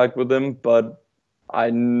contact with them, but I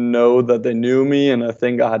know that they knew me, and I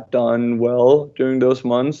think I had done well during those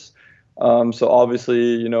months. So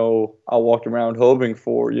obviously, I walked around hoping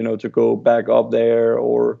for, to go back up there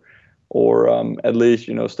or at least,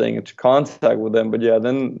 staying into contact with them. But yeah,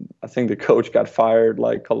 then I think the coach got fired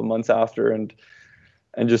like a couple of months after, and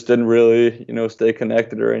just didn't really, stay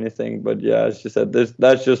connected or anything. But yeah, it's just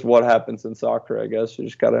that's just what happens in soccer, I guess. You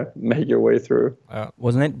just gotta make your way through.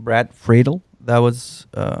 Wasn't it Brad Friedel that was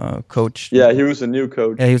coach? Yeah, he was a new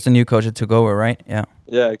coach. Yeah, he was the new coach that took over, right? Yeah.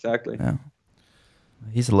 Yeah, exactly. Yeah,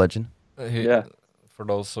 he's a legend. Yeah. For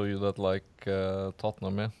those of you that like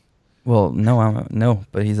Tottenham, yeah. Well, no,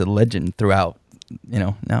 but he's a legend throughout.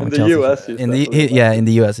 Now in the US, in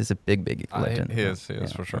the US, he's a big legend. He is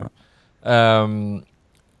for sure.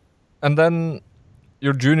 And then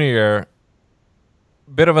your junior year,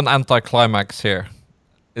 bit of an anticlimax here.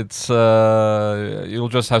 It's you'll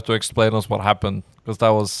just have to explain us what happened, because that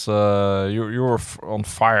was you were on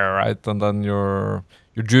fire, right? And then your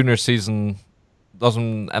junior season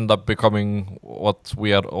doesn't end up becoming what we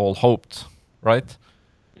had all hoped, right?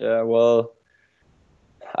 Yeah, well,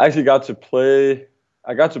 I actually got to play.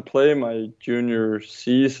 I got to play my junior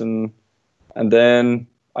season, and then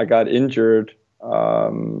I got injured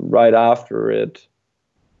right after it,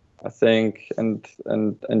 I think, and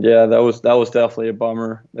yeah, that was definitely a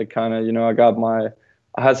bummer. That kind of,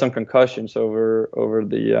 I had some concussions over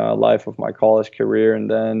the life of my college career, and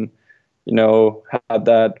then, had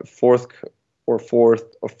that fourth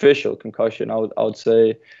official concussion, I would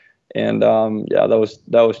say, and yeah,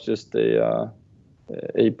 that was just a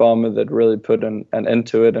bummer that really put an end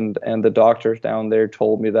to it, and the doctors down there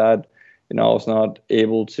told me that, I was not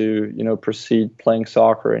able to, proceed playing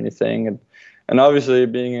soccer or anything, and obviously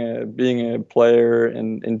being a player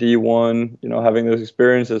in D1, having those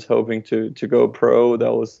experiences, hoping to go pro,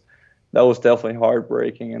 that was definitely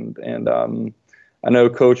heartbreaking, and I know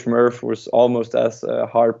Coach Murph was almost as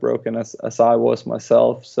heartbroken as I was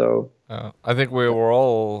myself. So I think we were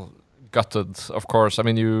all gutted, of course. I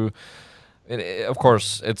mean, of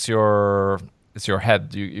course, it's your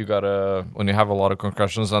head. You gotta, when you have a lot of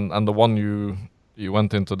concussions, and the one you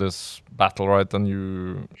went into this battle, right, and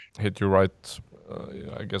you hit you right,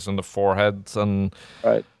 I guess, in the forehead, and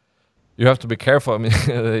right. You have to be careful. I mean,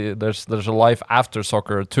 there's a life after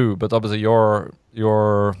soccer too, but obviously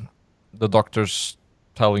the doctors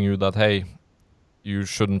telling you that, hey, you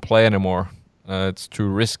shouldn't play anymore. It's too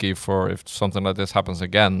risky for if something like this happens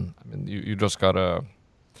again. I mean, you just gotta.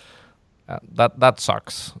 That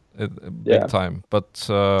sucks, big time. But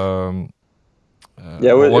yeah,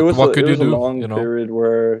 what could you do? It was a long period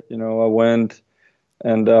where I went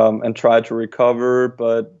and tried to recover,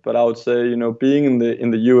 but I would say being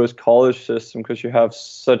in the U.S. college system, because you have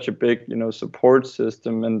such a big support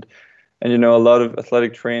system, and a lot of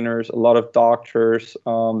athletic trainers, a lot of doctors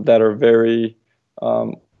that are very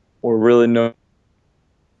or really know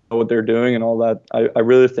what they're doing and all that. I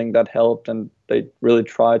really think that helped, and they really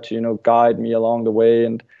tried to guide me along the way,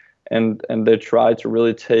 and they tried to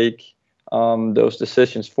really take those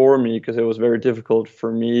decisions for me, because it was very difficult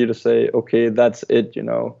for me to say, okay, that's it,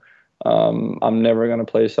 I'm never going to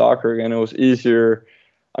play soccer again. It was easier.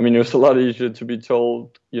 I mean, it was a lot easier to be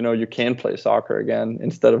told, you can't play soccer again,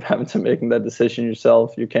 instead of having to making that decision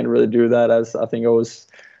yourself. You can't really do that, as I think I was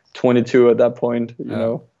 22 at that point,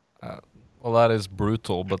 well, that is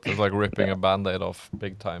brutal, but it's like ripping a Band-Aid off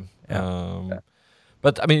big time. Yeah.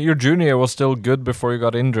 But I mean, your junior year was still good before you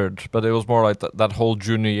got injured, but it was more like that whole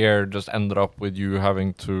junior year just ended up with you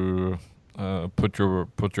having to put your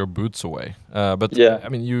boots away. But yeah, I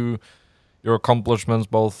mean, your accomplishments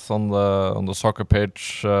both on the soccer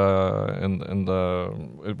pitch,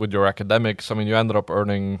 with your academics. I mean, you ended up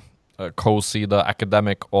earning COSI, the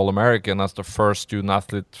academic All-American, as the first student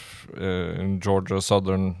athlete in Georgia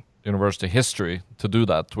Southern University history to do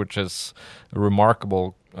that, which is a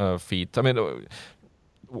remarkable feat. I mean,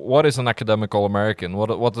 what is an academic All-American?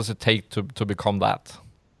 What does it take to become that?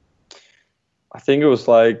 I think it was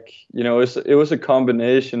like, it was a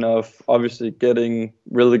combination of obviously getting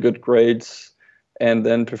really good grades and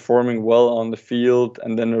then performing well on the field,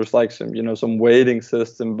 and then there was like some weighting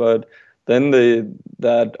system. But then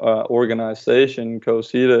that organization,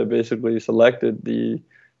 COSIDA, basically selected the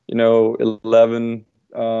 11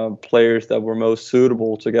 players that were most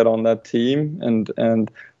suitable to get on that team, and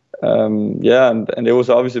it was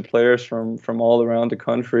obviously players from all around the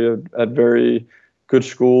country at very good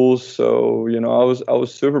schools. So I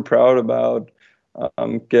was super proud about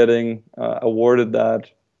getting awarded that,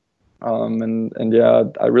 and yeah,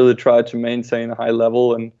 I really tried to maintain a high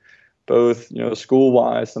level, and both school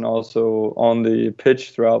wise and also on the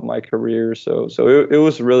pitch throughout my career. So it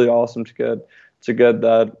was really awesome to get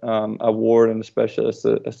that award, and especially as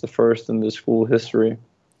the first in the school history.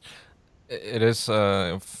 It is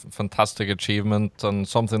a fantastic achievement, and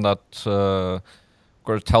something that, of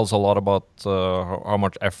course, tells a lot about how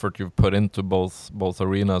much effort you've put into both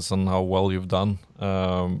arenas and how well you've done.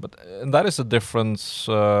 And that is a difference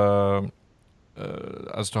as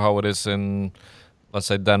to how it is in, let's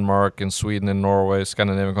say, Denmark, in Sweden, in Norway,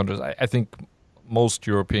 Scandinavian countries. I think most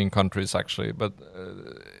European countries actually, but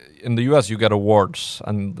in the US you get awards,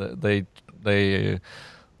 and they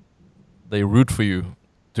root for you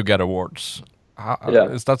to get awards.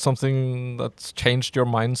 Is that something that's changed your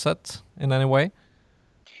mindset in any way?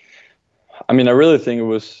 I mean, I really think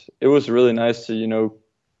it was really nice to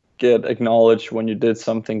get acknowledged when you did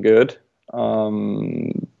something good.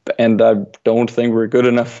 And I don't think we're good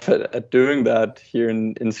enough at doing that here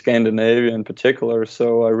in Scandinavia in particular.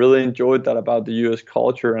 So I really enjoyed that about the US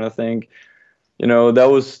culture. And I think, that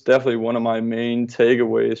was definitely one of my main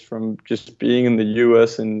takeaways from just being in the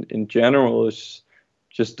US in general, is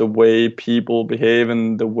just the way people behave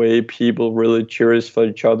and the way people really cheers for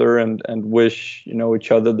each other and wish,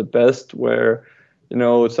 each other the best, where,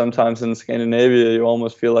 sometimes in Scandinavia, you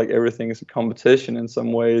almost feel like everything is a competition in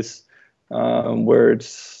some ways, where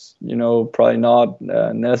it's, probably not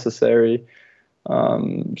necessary.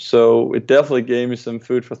 So it definitely gave me some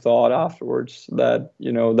food for thought afterwards that,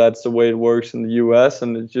 that's the way it works in the US,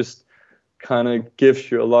 and it just kind of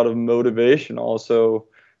gives you a lot of motivation also.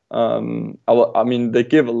 I mean, they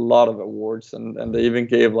give a lot of awards, and they even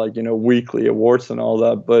gave weekly awards and all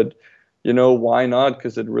that, but why not?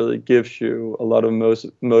 Because it really gives you a lot of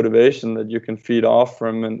motivation that you can feed off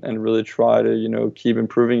from and really try to, keep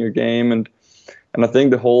improving your game. And I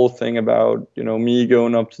think the whole thing about, me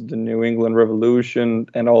going up to the New England Revolution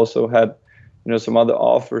and also had, some other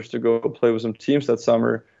offers to go play with some teams that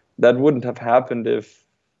summer, that wouldn't have happened if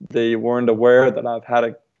they weren't aware that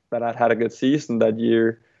I'd had a good season that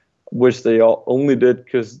year, which they only did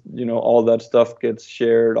because, all that stuff gets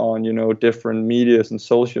shared on, different medias and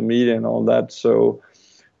social media and all that. So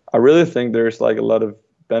I really think there's a lot of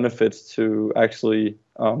benefits to actually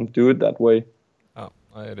do it that way. Oh,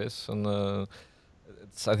 it is. And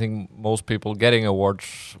I think most people getting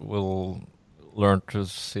awards will learn to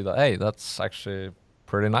see that, hey, that's actually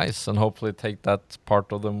pretty nice, and hopefully take that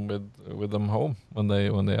part of them with them home when they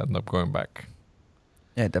end up going back.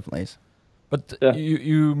 Yeah, it definitely is. But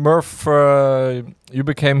you Murph, you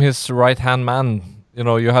became his right-hand man.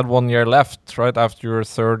 You had 1 year left right after your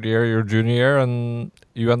third year, your junior year, and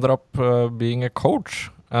you ended up being a coach.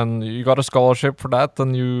 And you got a scholarship for that,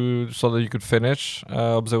 and so that you could finish.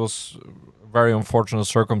 It was very unfortunate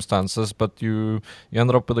circumstances, but you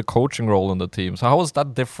ended up with a coaching role in the team. So how was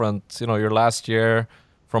that different? Your last year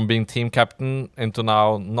from being team captain into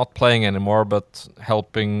now not playing anymore, but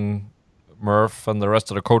helping Murph and the rest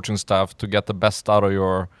of the coaching staff to get the best out of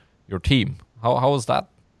your team. How was that?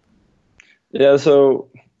 Yeah, so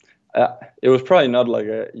it was probably not like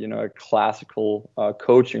a classical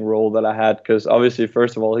coaching role that I had, because obviously,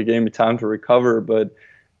 first of all, he gave me time to recover, but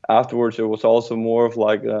afterwards it was also more of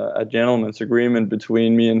like a gentleman's agreement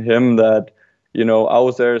between me and him that, I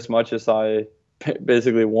was there as much as I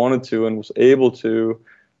basically wanted to and was able to.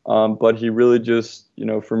 But he really just,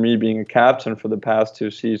 for me being a captain for the past 2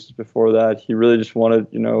 seasons before that, he really just wanted,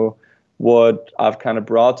 what I've kind of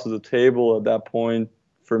brought to the table at that point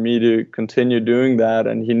for me to continue doing that.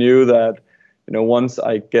 And he knew that, once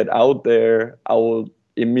I get out there, I will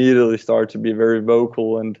immediately start to be very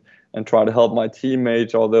vocal and try to help my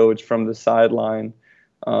teammates, although it's from the sideline.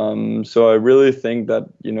 So I really think that,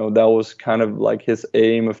 that was kind of like his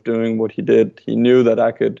aim of doing what he did. He knew that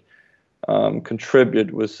I could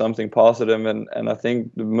contribute with something positive, and I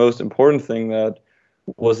think the most important thing that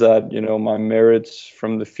was that my merits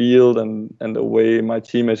from the field and the way my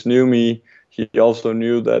teammates knew me, he also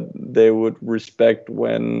knew that they would respect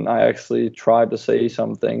when I actually tried to say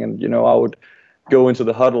something, and I would go into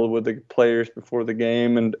the huddle with the players before the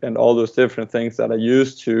game and all those different things that I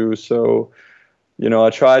used to. So I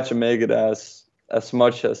tried to make it as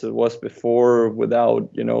much as it was before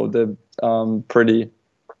without the pretty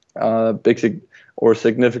big or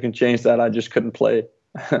significant change that I just couldn't play.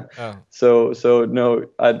 Oh. So no,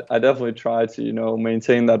 I definitely tried to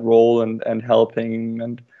maintain that role and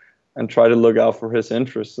helping and try to look out for his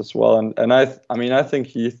interests as well. And I think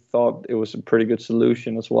he thought it was a pretty good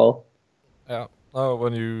solution as well. Yeah.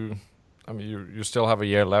 When you still have a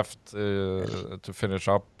year left to finish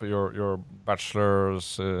up your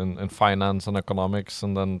bachelor's in finance and economics,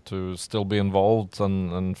 and then to still be involved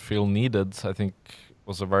and feel needed, I think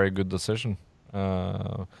was a very good decision.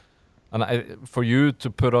 And for you to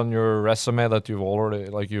put on your resume that you've already,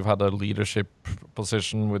 you've had a leadership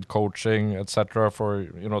position with coaching, etc.,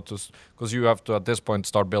 because you have to at this point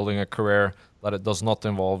start building a career that it does not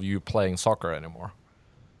involve you playing soccer anymore.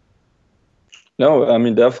 No, I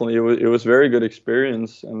mean definitely it was very good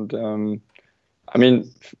experience, and I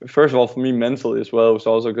mean, first of all, for me mentally as well, it was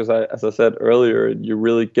also because as I said earlier, you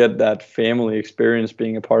really get that family experience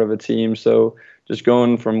being a part of a team. So just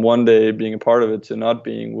going from one day being a part of it to not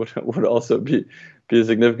being would also be a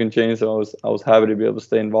significant change. So I was happy to be able to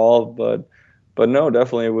stay involved, but no,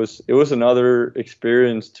 definitely it was another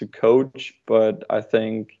experience to coach, but I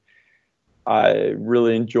think I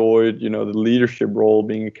really enjoyed, the leadership role,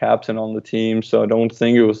 being a captain on the team. So I don't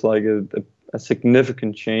think it was like a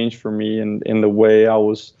significant change for me in the way I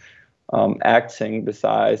was acting.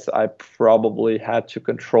 Besides, I probably had to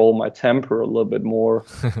control my temper a little bit more.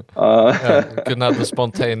 Yeah, you couldn't have the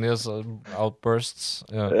spontaneous outbursts.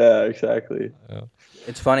 Yeah, Yeah, exactly. yeah.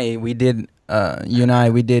 It's funny. You and I,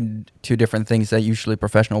 we did two different things that usually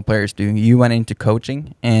professional players do. You went into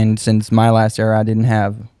coaching, and since my last year, I didn't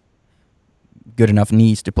have good enough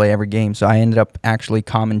knees to play every game, so I ended up actually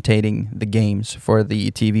commentating the games for the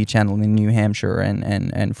TV channel in New Hampshire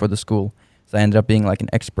and for the school. So I ended up being like an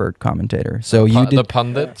expert commentator. So you did the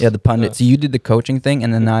pundit. Yeah, the pundit. So you did the coaching thing,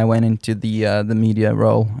 and then I went into the media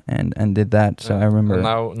role and did that. So I remember.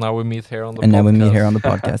 And now we meet here on the. And podcast. now we meet here on the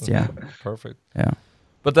podcast. Yeah. Perfect. Yeah.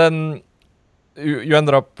 But then you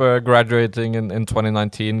ended up graduating in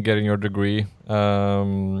 2019, getting your degree,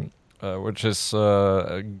 which is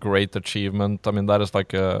a great achievement. I mean, that is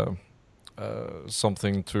like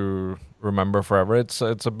something to remember forever. It's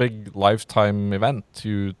a big lifetime event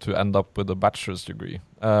to end up with a bachelor's degree.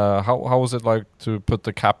 How was it like to put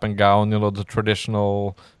the cap and gown? The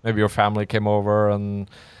traditional. Maybe your family came over and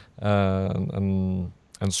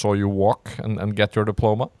saw you walk and get your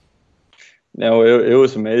diploma. No, it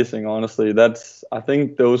was amazing. Honestly, I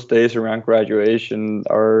think those days around graduation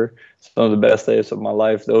are some of the best days of my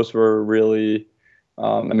life. Those were really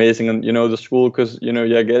amazing, and the school, because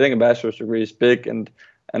getting a bachelor's degree is big, and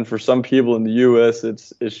for some people in the U.S.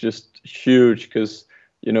 it's just huge, because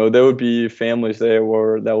there would be families there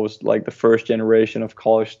where that was like the first generation of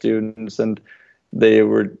college students, and they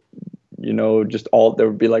were just there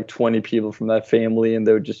would be like 20 people from that family, and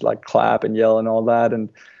they would just like clap and yell and all that, and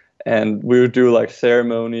we would do like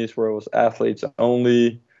ceremonies where it was athletes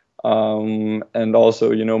only. And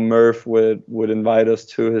also, Murph would invite us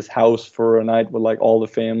to his house for a night with like all the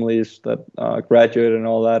families that graduated and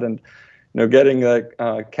all that. And, getting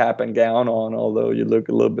a cap and gown on, although you look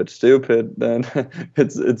a little bit stupid, then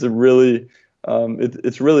it's a really,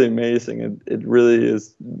 it's really amazing. It really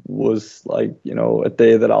was like, a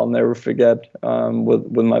day that I'll never forget,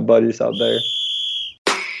 with my buddies out there.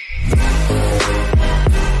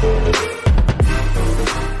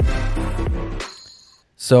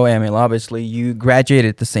 So, Emil, obviously you graduated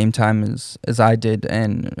at the same time as I did,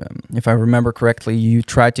 and if I remember correctly, you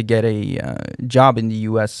tried to get a job in the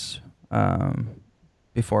U.S.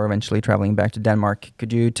 Before eventually traveling back to Denmark.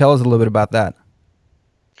 Could you tell us a little bit about that?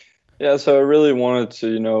 Yeah, so I really wanted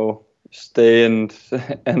to, stay and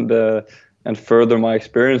further my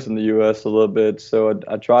experience in the U.S. a little bit. So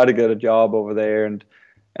I tried to get a job over there,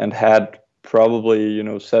 and had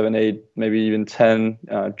probably 7, 8, maybe even 10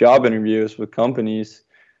 job interviews with companies.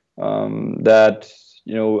 That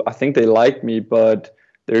I think they like me, but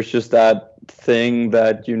there's just that thing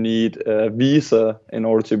that you need a visa in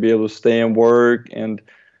order to be able to stay and work, and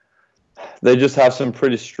they just have some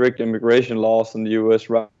pretty strict immigration laws in the U.S.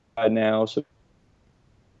 right now. So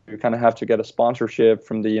you kind of have to get a sponsorship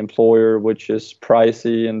from the employer, which is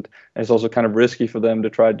pricey, and it's also kind of risky for them to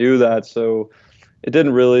try to do that. So it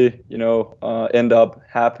didn't really, end up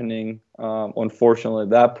happening, unfortunately, at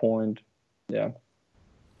that point. Yeah.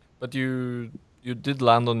 But you did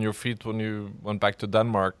land on your feet when you went back to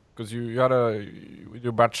Denmark, because you had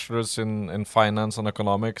your bachelor's in finance and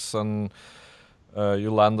economics, and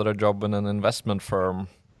you landed a job in an investment firm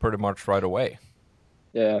pretty much right away.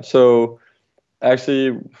 Yeah, so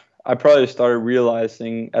actually I probably started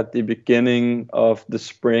realizing at the beginning of the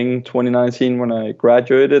spring 2019 when I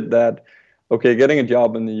graduated that, okay, getting a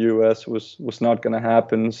job in the US was not going to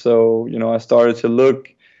happen. So, I started to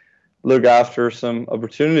look after some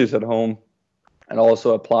opportunities at home, and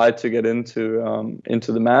also applied to get into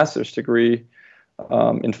the master's degree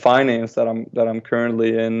in finance that I'm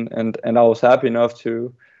currently in, and I was happy enough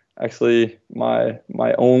to actually my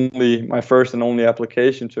first and only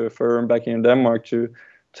application to a firm back here in Denmark to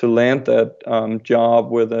land that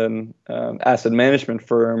job with an asset management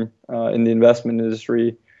firm in the investment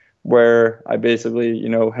industry, where I basically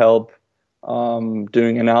help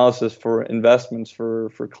doing analysis for investments for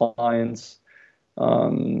clients,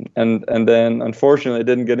 and then unfortunately I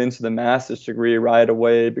didn't get into the master's degree right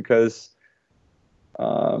away because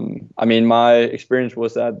I mean, my experience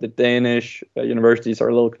was that the Danish universities are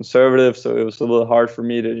a little conservative, so it was a little hard for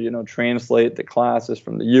me to, translate the classes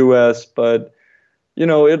from the U.S. But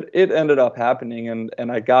it ended up happening,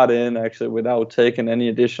 and I got in actually without taking any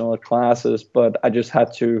additional classes, but I just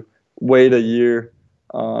had to wait a year.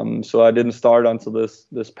 So I didn't start until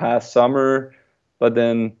this past summer, but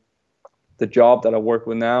then the job that I work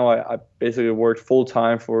with now, I basically worked full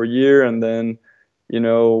time for a year, and then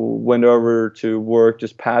went over to work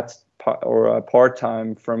just part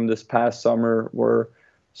time from this past summer.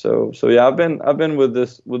 So yeah, I've been with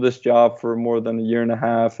this job for more than a year and a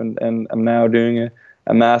half, and I'm now doing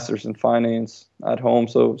a master's in finance at home.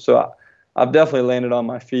 So I've definitely landed on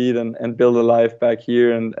my feet and built a life back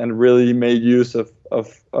here, and really made use of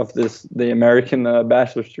the American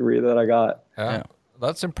bachelor's degree that I got. Yeah.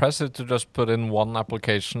 That's impressive to just put in one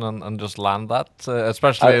application and just land that,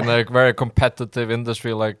 especially in a very competitive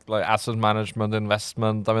industry like asset management,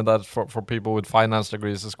 investment. I mean, that for people with finance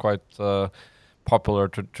degrees is quite popular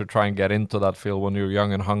to try and get into that field when you're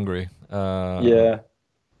young and hungry. Yeah.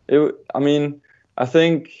 I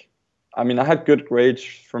had good grades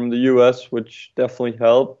from the US, which definitely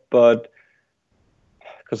helped, but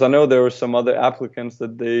because I know there were some other applicants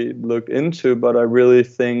that they looked into, but I really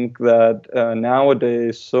think that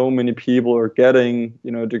nowadays so many people are getting,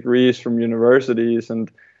 degrees from universities, and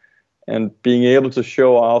being able to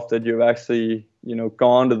show off that you've actually,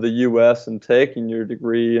 gone to the US and taken your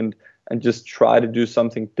degree and just try to do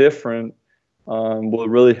something different will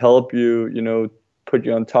really help you, put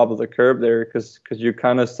you on top of the curve there, because you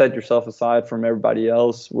kind of set yourself aside from everybody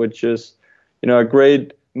else, which is, a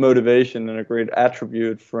great motivation and a great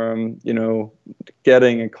attribute from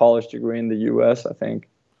getting a college degree in the US, I think.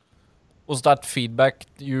 Was that feedback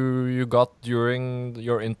you got during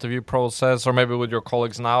your interview process, or maybe with your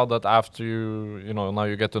colleagues now, that after now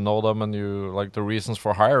you get to know them and you like the reasons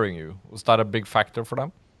for hiring you? Was that a big factor for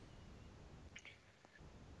them?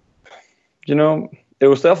 It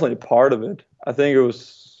was definitely part of it. I think it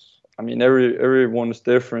was. I mean, everyone is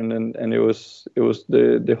different, and it was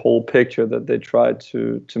the whole picture that they tried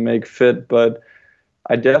to make fit. But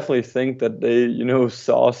I definitely think that they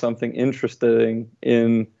saw something interesting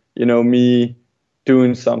in me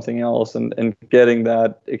doing something else and getting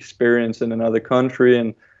that experience in another country,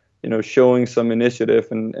 and showing some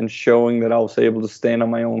initiative and showing that I was able to stand on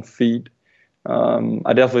my own feet.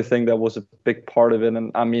 I definitely think that was a big part of it,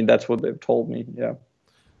 and I mean that's what they've told me. Yeah.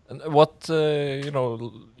 And what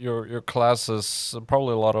your classes,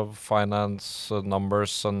 probably a lot of finance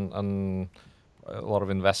numbers and a lot of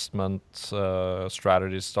investment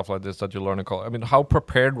strategies, stuff like this that you learn in college. I mean, how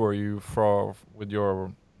prepared were you with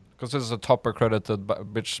your, because this is a top accredited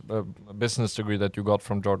business degree that you got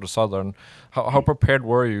from Georgia Southern. How prepared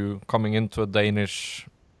were you coming into a Danish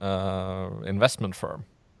investment firm?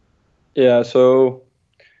 Yeah, so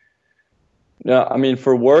yeah, I mean,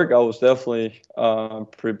 for work, I was definitely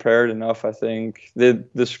prepared enough. I think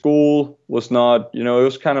the school was not, it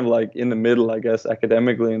was kind of like in the middle, I guess,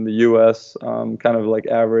 academically in the U.S., kind of like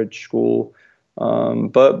average school.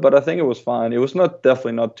 But I think it was fine. It was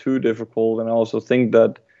definitely not too difficult. And I also think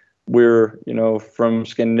that we're, from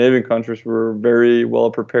Scandinavian countries, we're very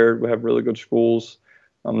well prepared. We have really good schools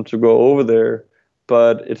to go over there.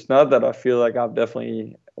 But it's not that I feel like I've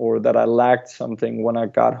definitely, or that I lacked something when I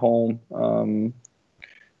got home.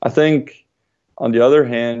 I think, on the other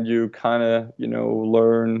hand, you kind of,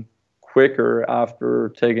 learn quicker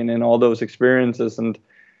after taking in all those experiences. And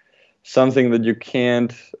something that you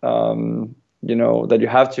can't, that you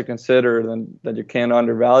have to consider and that you can't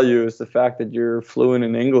undervalue is the fact that you're fluent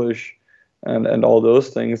in English and all those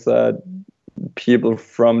things that people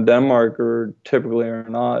from Denmark typically are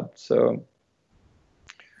not. So.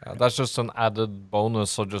 That's just an added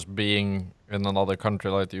bonus of just being in another country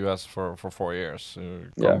like the US for 4 years. You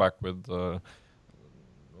come back with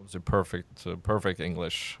obviously perfect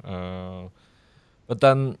English. But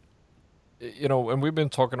then, and we've been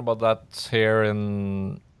talking about that here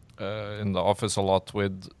in the office a lot,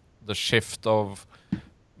 with the shift of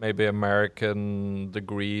maybe American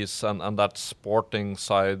degrees and that sporting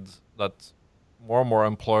side, that more and more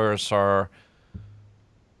employers are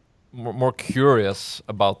more curious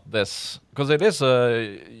about this, because it is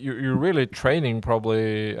you're really training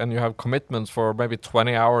probably, and you have commitments for maybe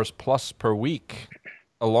 20 hours plus per week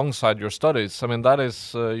alongside your studies. I mean, that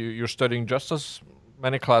is you're studying just as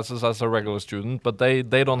many classes as a regular student, but they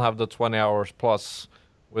don't have the 20 hours plus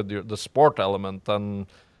with the sport element and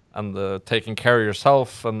taking care of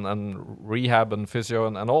yourself and rehab and physio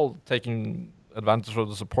and all, taking advantage of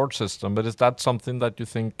the support system. But is that something that you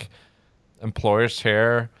think employers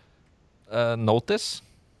here notice?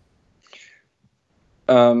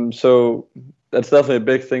 So that's definitely a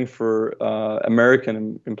big thing for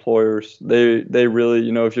American employers. They really,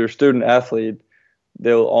 if you're a student athlete,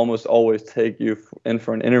 they'll almost always take you in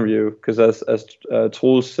for an interview because, as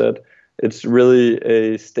Truls said, it's really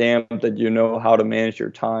a stamp that you know how to manage your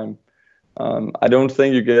time. I don't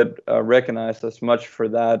think you get recognized as much for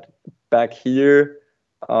that back here.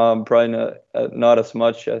 Probably not as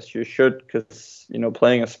much as you should, because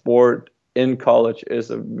playing a sport in college is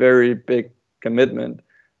a very big commitment,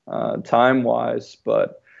 time-wise.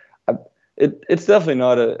 But it's definitely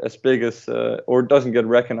not as big as, or it doesn't get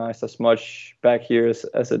recognized as much back here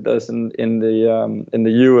as it does in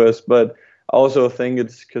the U.S. But I also think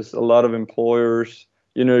it's because a lot of employers,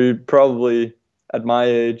 you'd probably, at my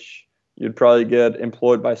age, you'd probably get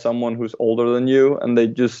employed by someone who's older than you, and they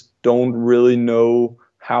just don't really know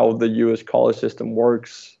how the U.S. college system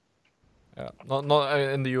works. Yeah, not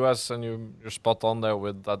in the U.S., and you're spot on there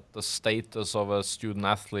with that. The status of a student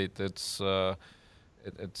athlete, it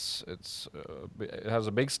has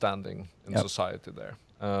a big standing in society there.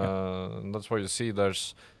 And that's why you see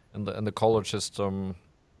there's in the college system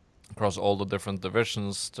across all the different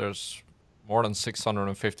divisions, there's more than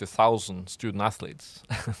 650,000 student athletes.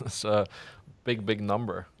 It's a big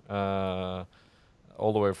number.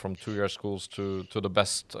 All the way from 2-year schools to the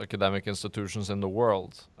best academic institutions in the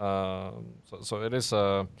world. So it is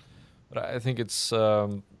but I think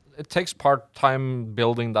it takes time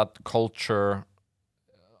building that culture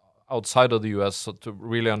outside of the US to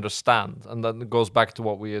really understand. And then it goes back to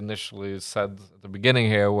what we initially said at the beginning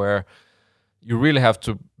here, where you really have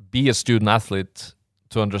to be a student athlete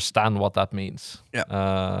to understand what that means.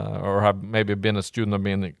 Or have maybe been a student or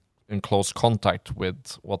been in close contact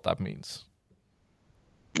with what that means.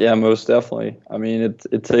 Yeah, most definitely. I mean,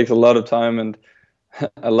 it takes a lot of time and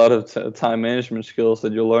a lot of time management skills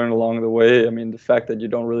that you learn along the way. I mean, the fact that you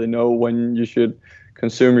don't really know when you should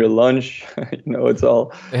consume your lunch, it's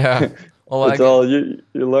all all you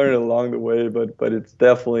learn it along the way. But it's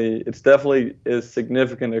definitely a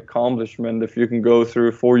significant accomplishment if you can go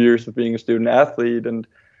through 4 years of being a student athlete. And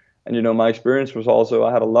my experience was also,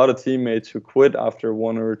 I had a lot of teammates who quit after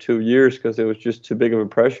 1 or 2 years because it was just too big of a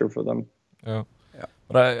pressure for them. Yeah.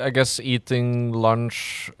 But I guess eating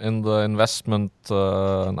lunch in the investment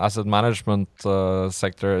and asset management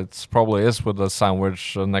sector, it probably is with a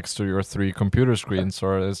sandwich next to your 3 computer screens,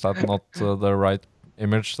 or is that not the right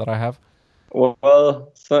image that I have?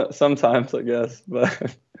 Well, sometimes I guess,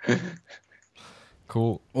 but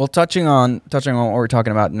cool. Well, touching on what we're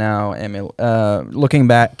talking about now, Emil, looking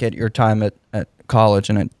back at your time at college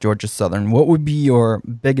and at Georgia Southern, what would be your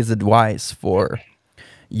biggest advice for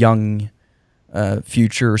young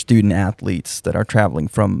future student athletes that are traveling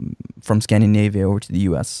from Scandinavia over to the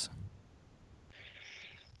U.S.?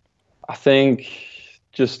 I think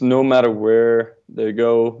just no matter where they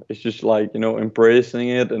go, it's just like, embracing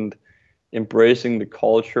it and embracing the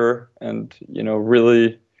culture and,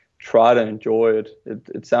 really try to enjoy it.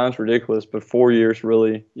 It sounds ridiculous, but 4 years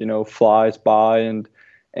really, flies by.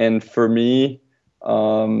 And for me,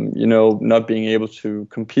 not being able to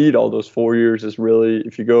compete all those 4 years is really,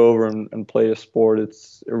 if you go over and play a sport,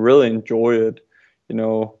 it's really enjoy it,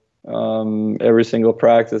 every single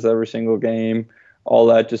practice, every single game, all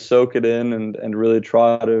that, just soak it in and really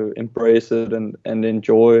try to embrace it and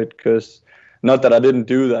enjoy it. Because not that I didn't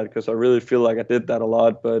do that, because I really feel like I did that a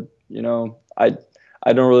lot, but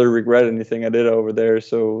I don't really regret anything I did over there.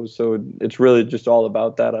 So it's really just all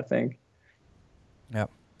about that, I think. Yeah,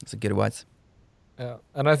 that's a good advice. Yeah,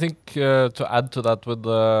 and I think to add to that, with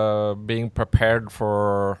being prepared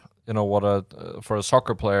for for a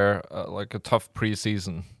soccer player, like a tough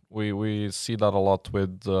preseason, we see that a lot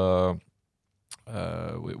with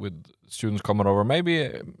students coming over.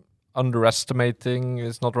 Maybe underestimating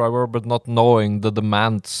is not the right word, but not knowing the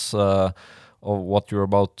demands of what you're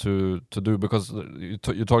about to do, because you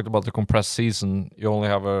talked about the compressed season. You only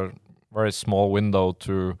have a very small window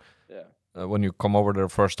to when you come over there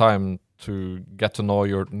first time, to get to know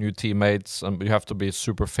your new teammates, and you have to be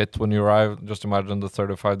super fit when you arrive. Just imagine the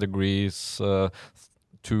 35 degrees,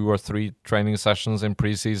 2 or 3 training sessions in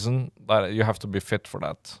preseason. That you have to be fit for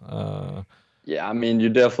that. Yeah, I mean, you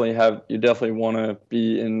definitely want to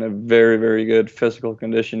be in a very, very good physical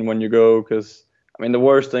condition when you go, because I mean, the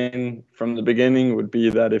worst thing from the beginning would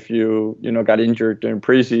be that if you got injured during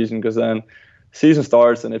preseason, because then season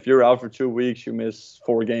starts, and if you're out for 2 weeks, you miss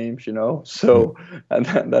 4 games, so, and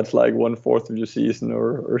that's like 1/4 of your season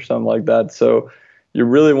or something like that. So you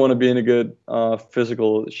really want to be in a good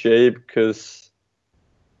physical shape, because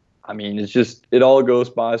I mean, it all goes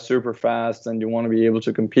by super fast, and you want to be able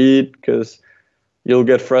to compete, because you'll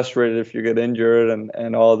get frustrated if you get injured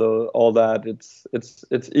and all that.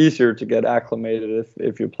 It's easier to get acclimated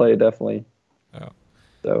if you play, definitely. Yeah.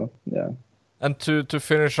 So yeah. And to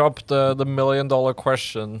finish up the $1 million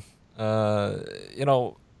question,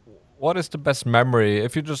 what is the best memory?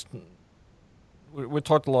 If you just we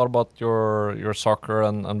talked a lot about your soccer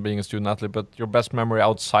and being a student athlete, but your best memory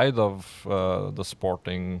outside of the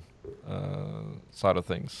sporting side of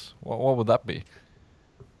things, what would that be?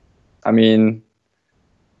 I mean,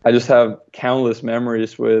 I just have countless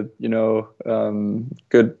memories with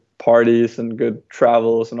good parties and good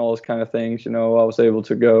travels and all those kind of things. I was able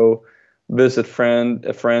to go visit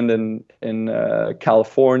a friend in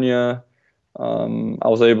California. I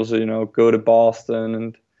was able to go to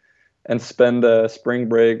Boston and spend a spring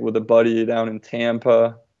break with a buddy down in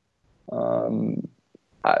Tampa.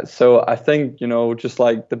 So I think just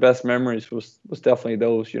like the best memories was definitely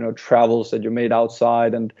those travels that you made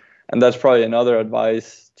outside, and that's probably another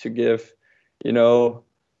advice to give.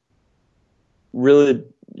 Really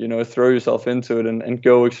throw yourself into it and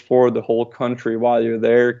go explore the whole country while you're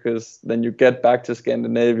there, because then you get back to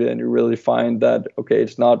Scandinavia and you really find that okay,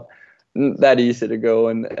 it's not that easy to go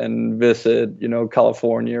and visit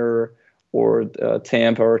California or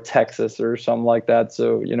Tampa or Texas or something like that.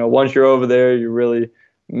 So once you're over there, you really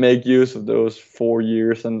make use of those 4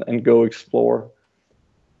 years and go explore.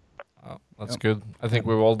 That's good. I think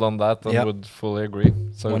we've all done that and would fully agree.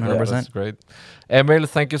 So 100%. That's great. Emil,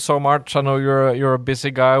 thank you so much. I know you're a busy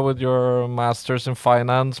guy with your masters in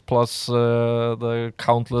finance plus the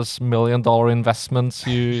countless $1 million investments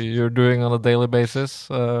you're doing on a daily basis.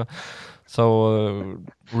 So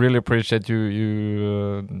really appreciate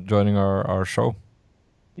you joining our show.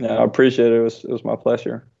 Yeah, I appreciate it. It was my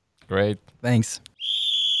pleasure. Great. Thanks.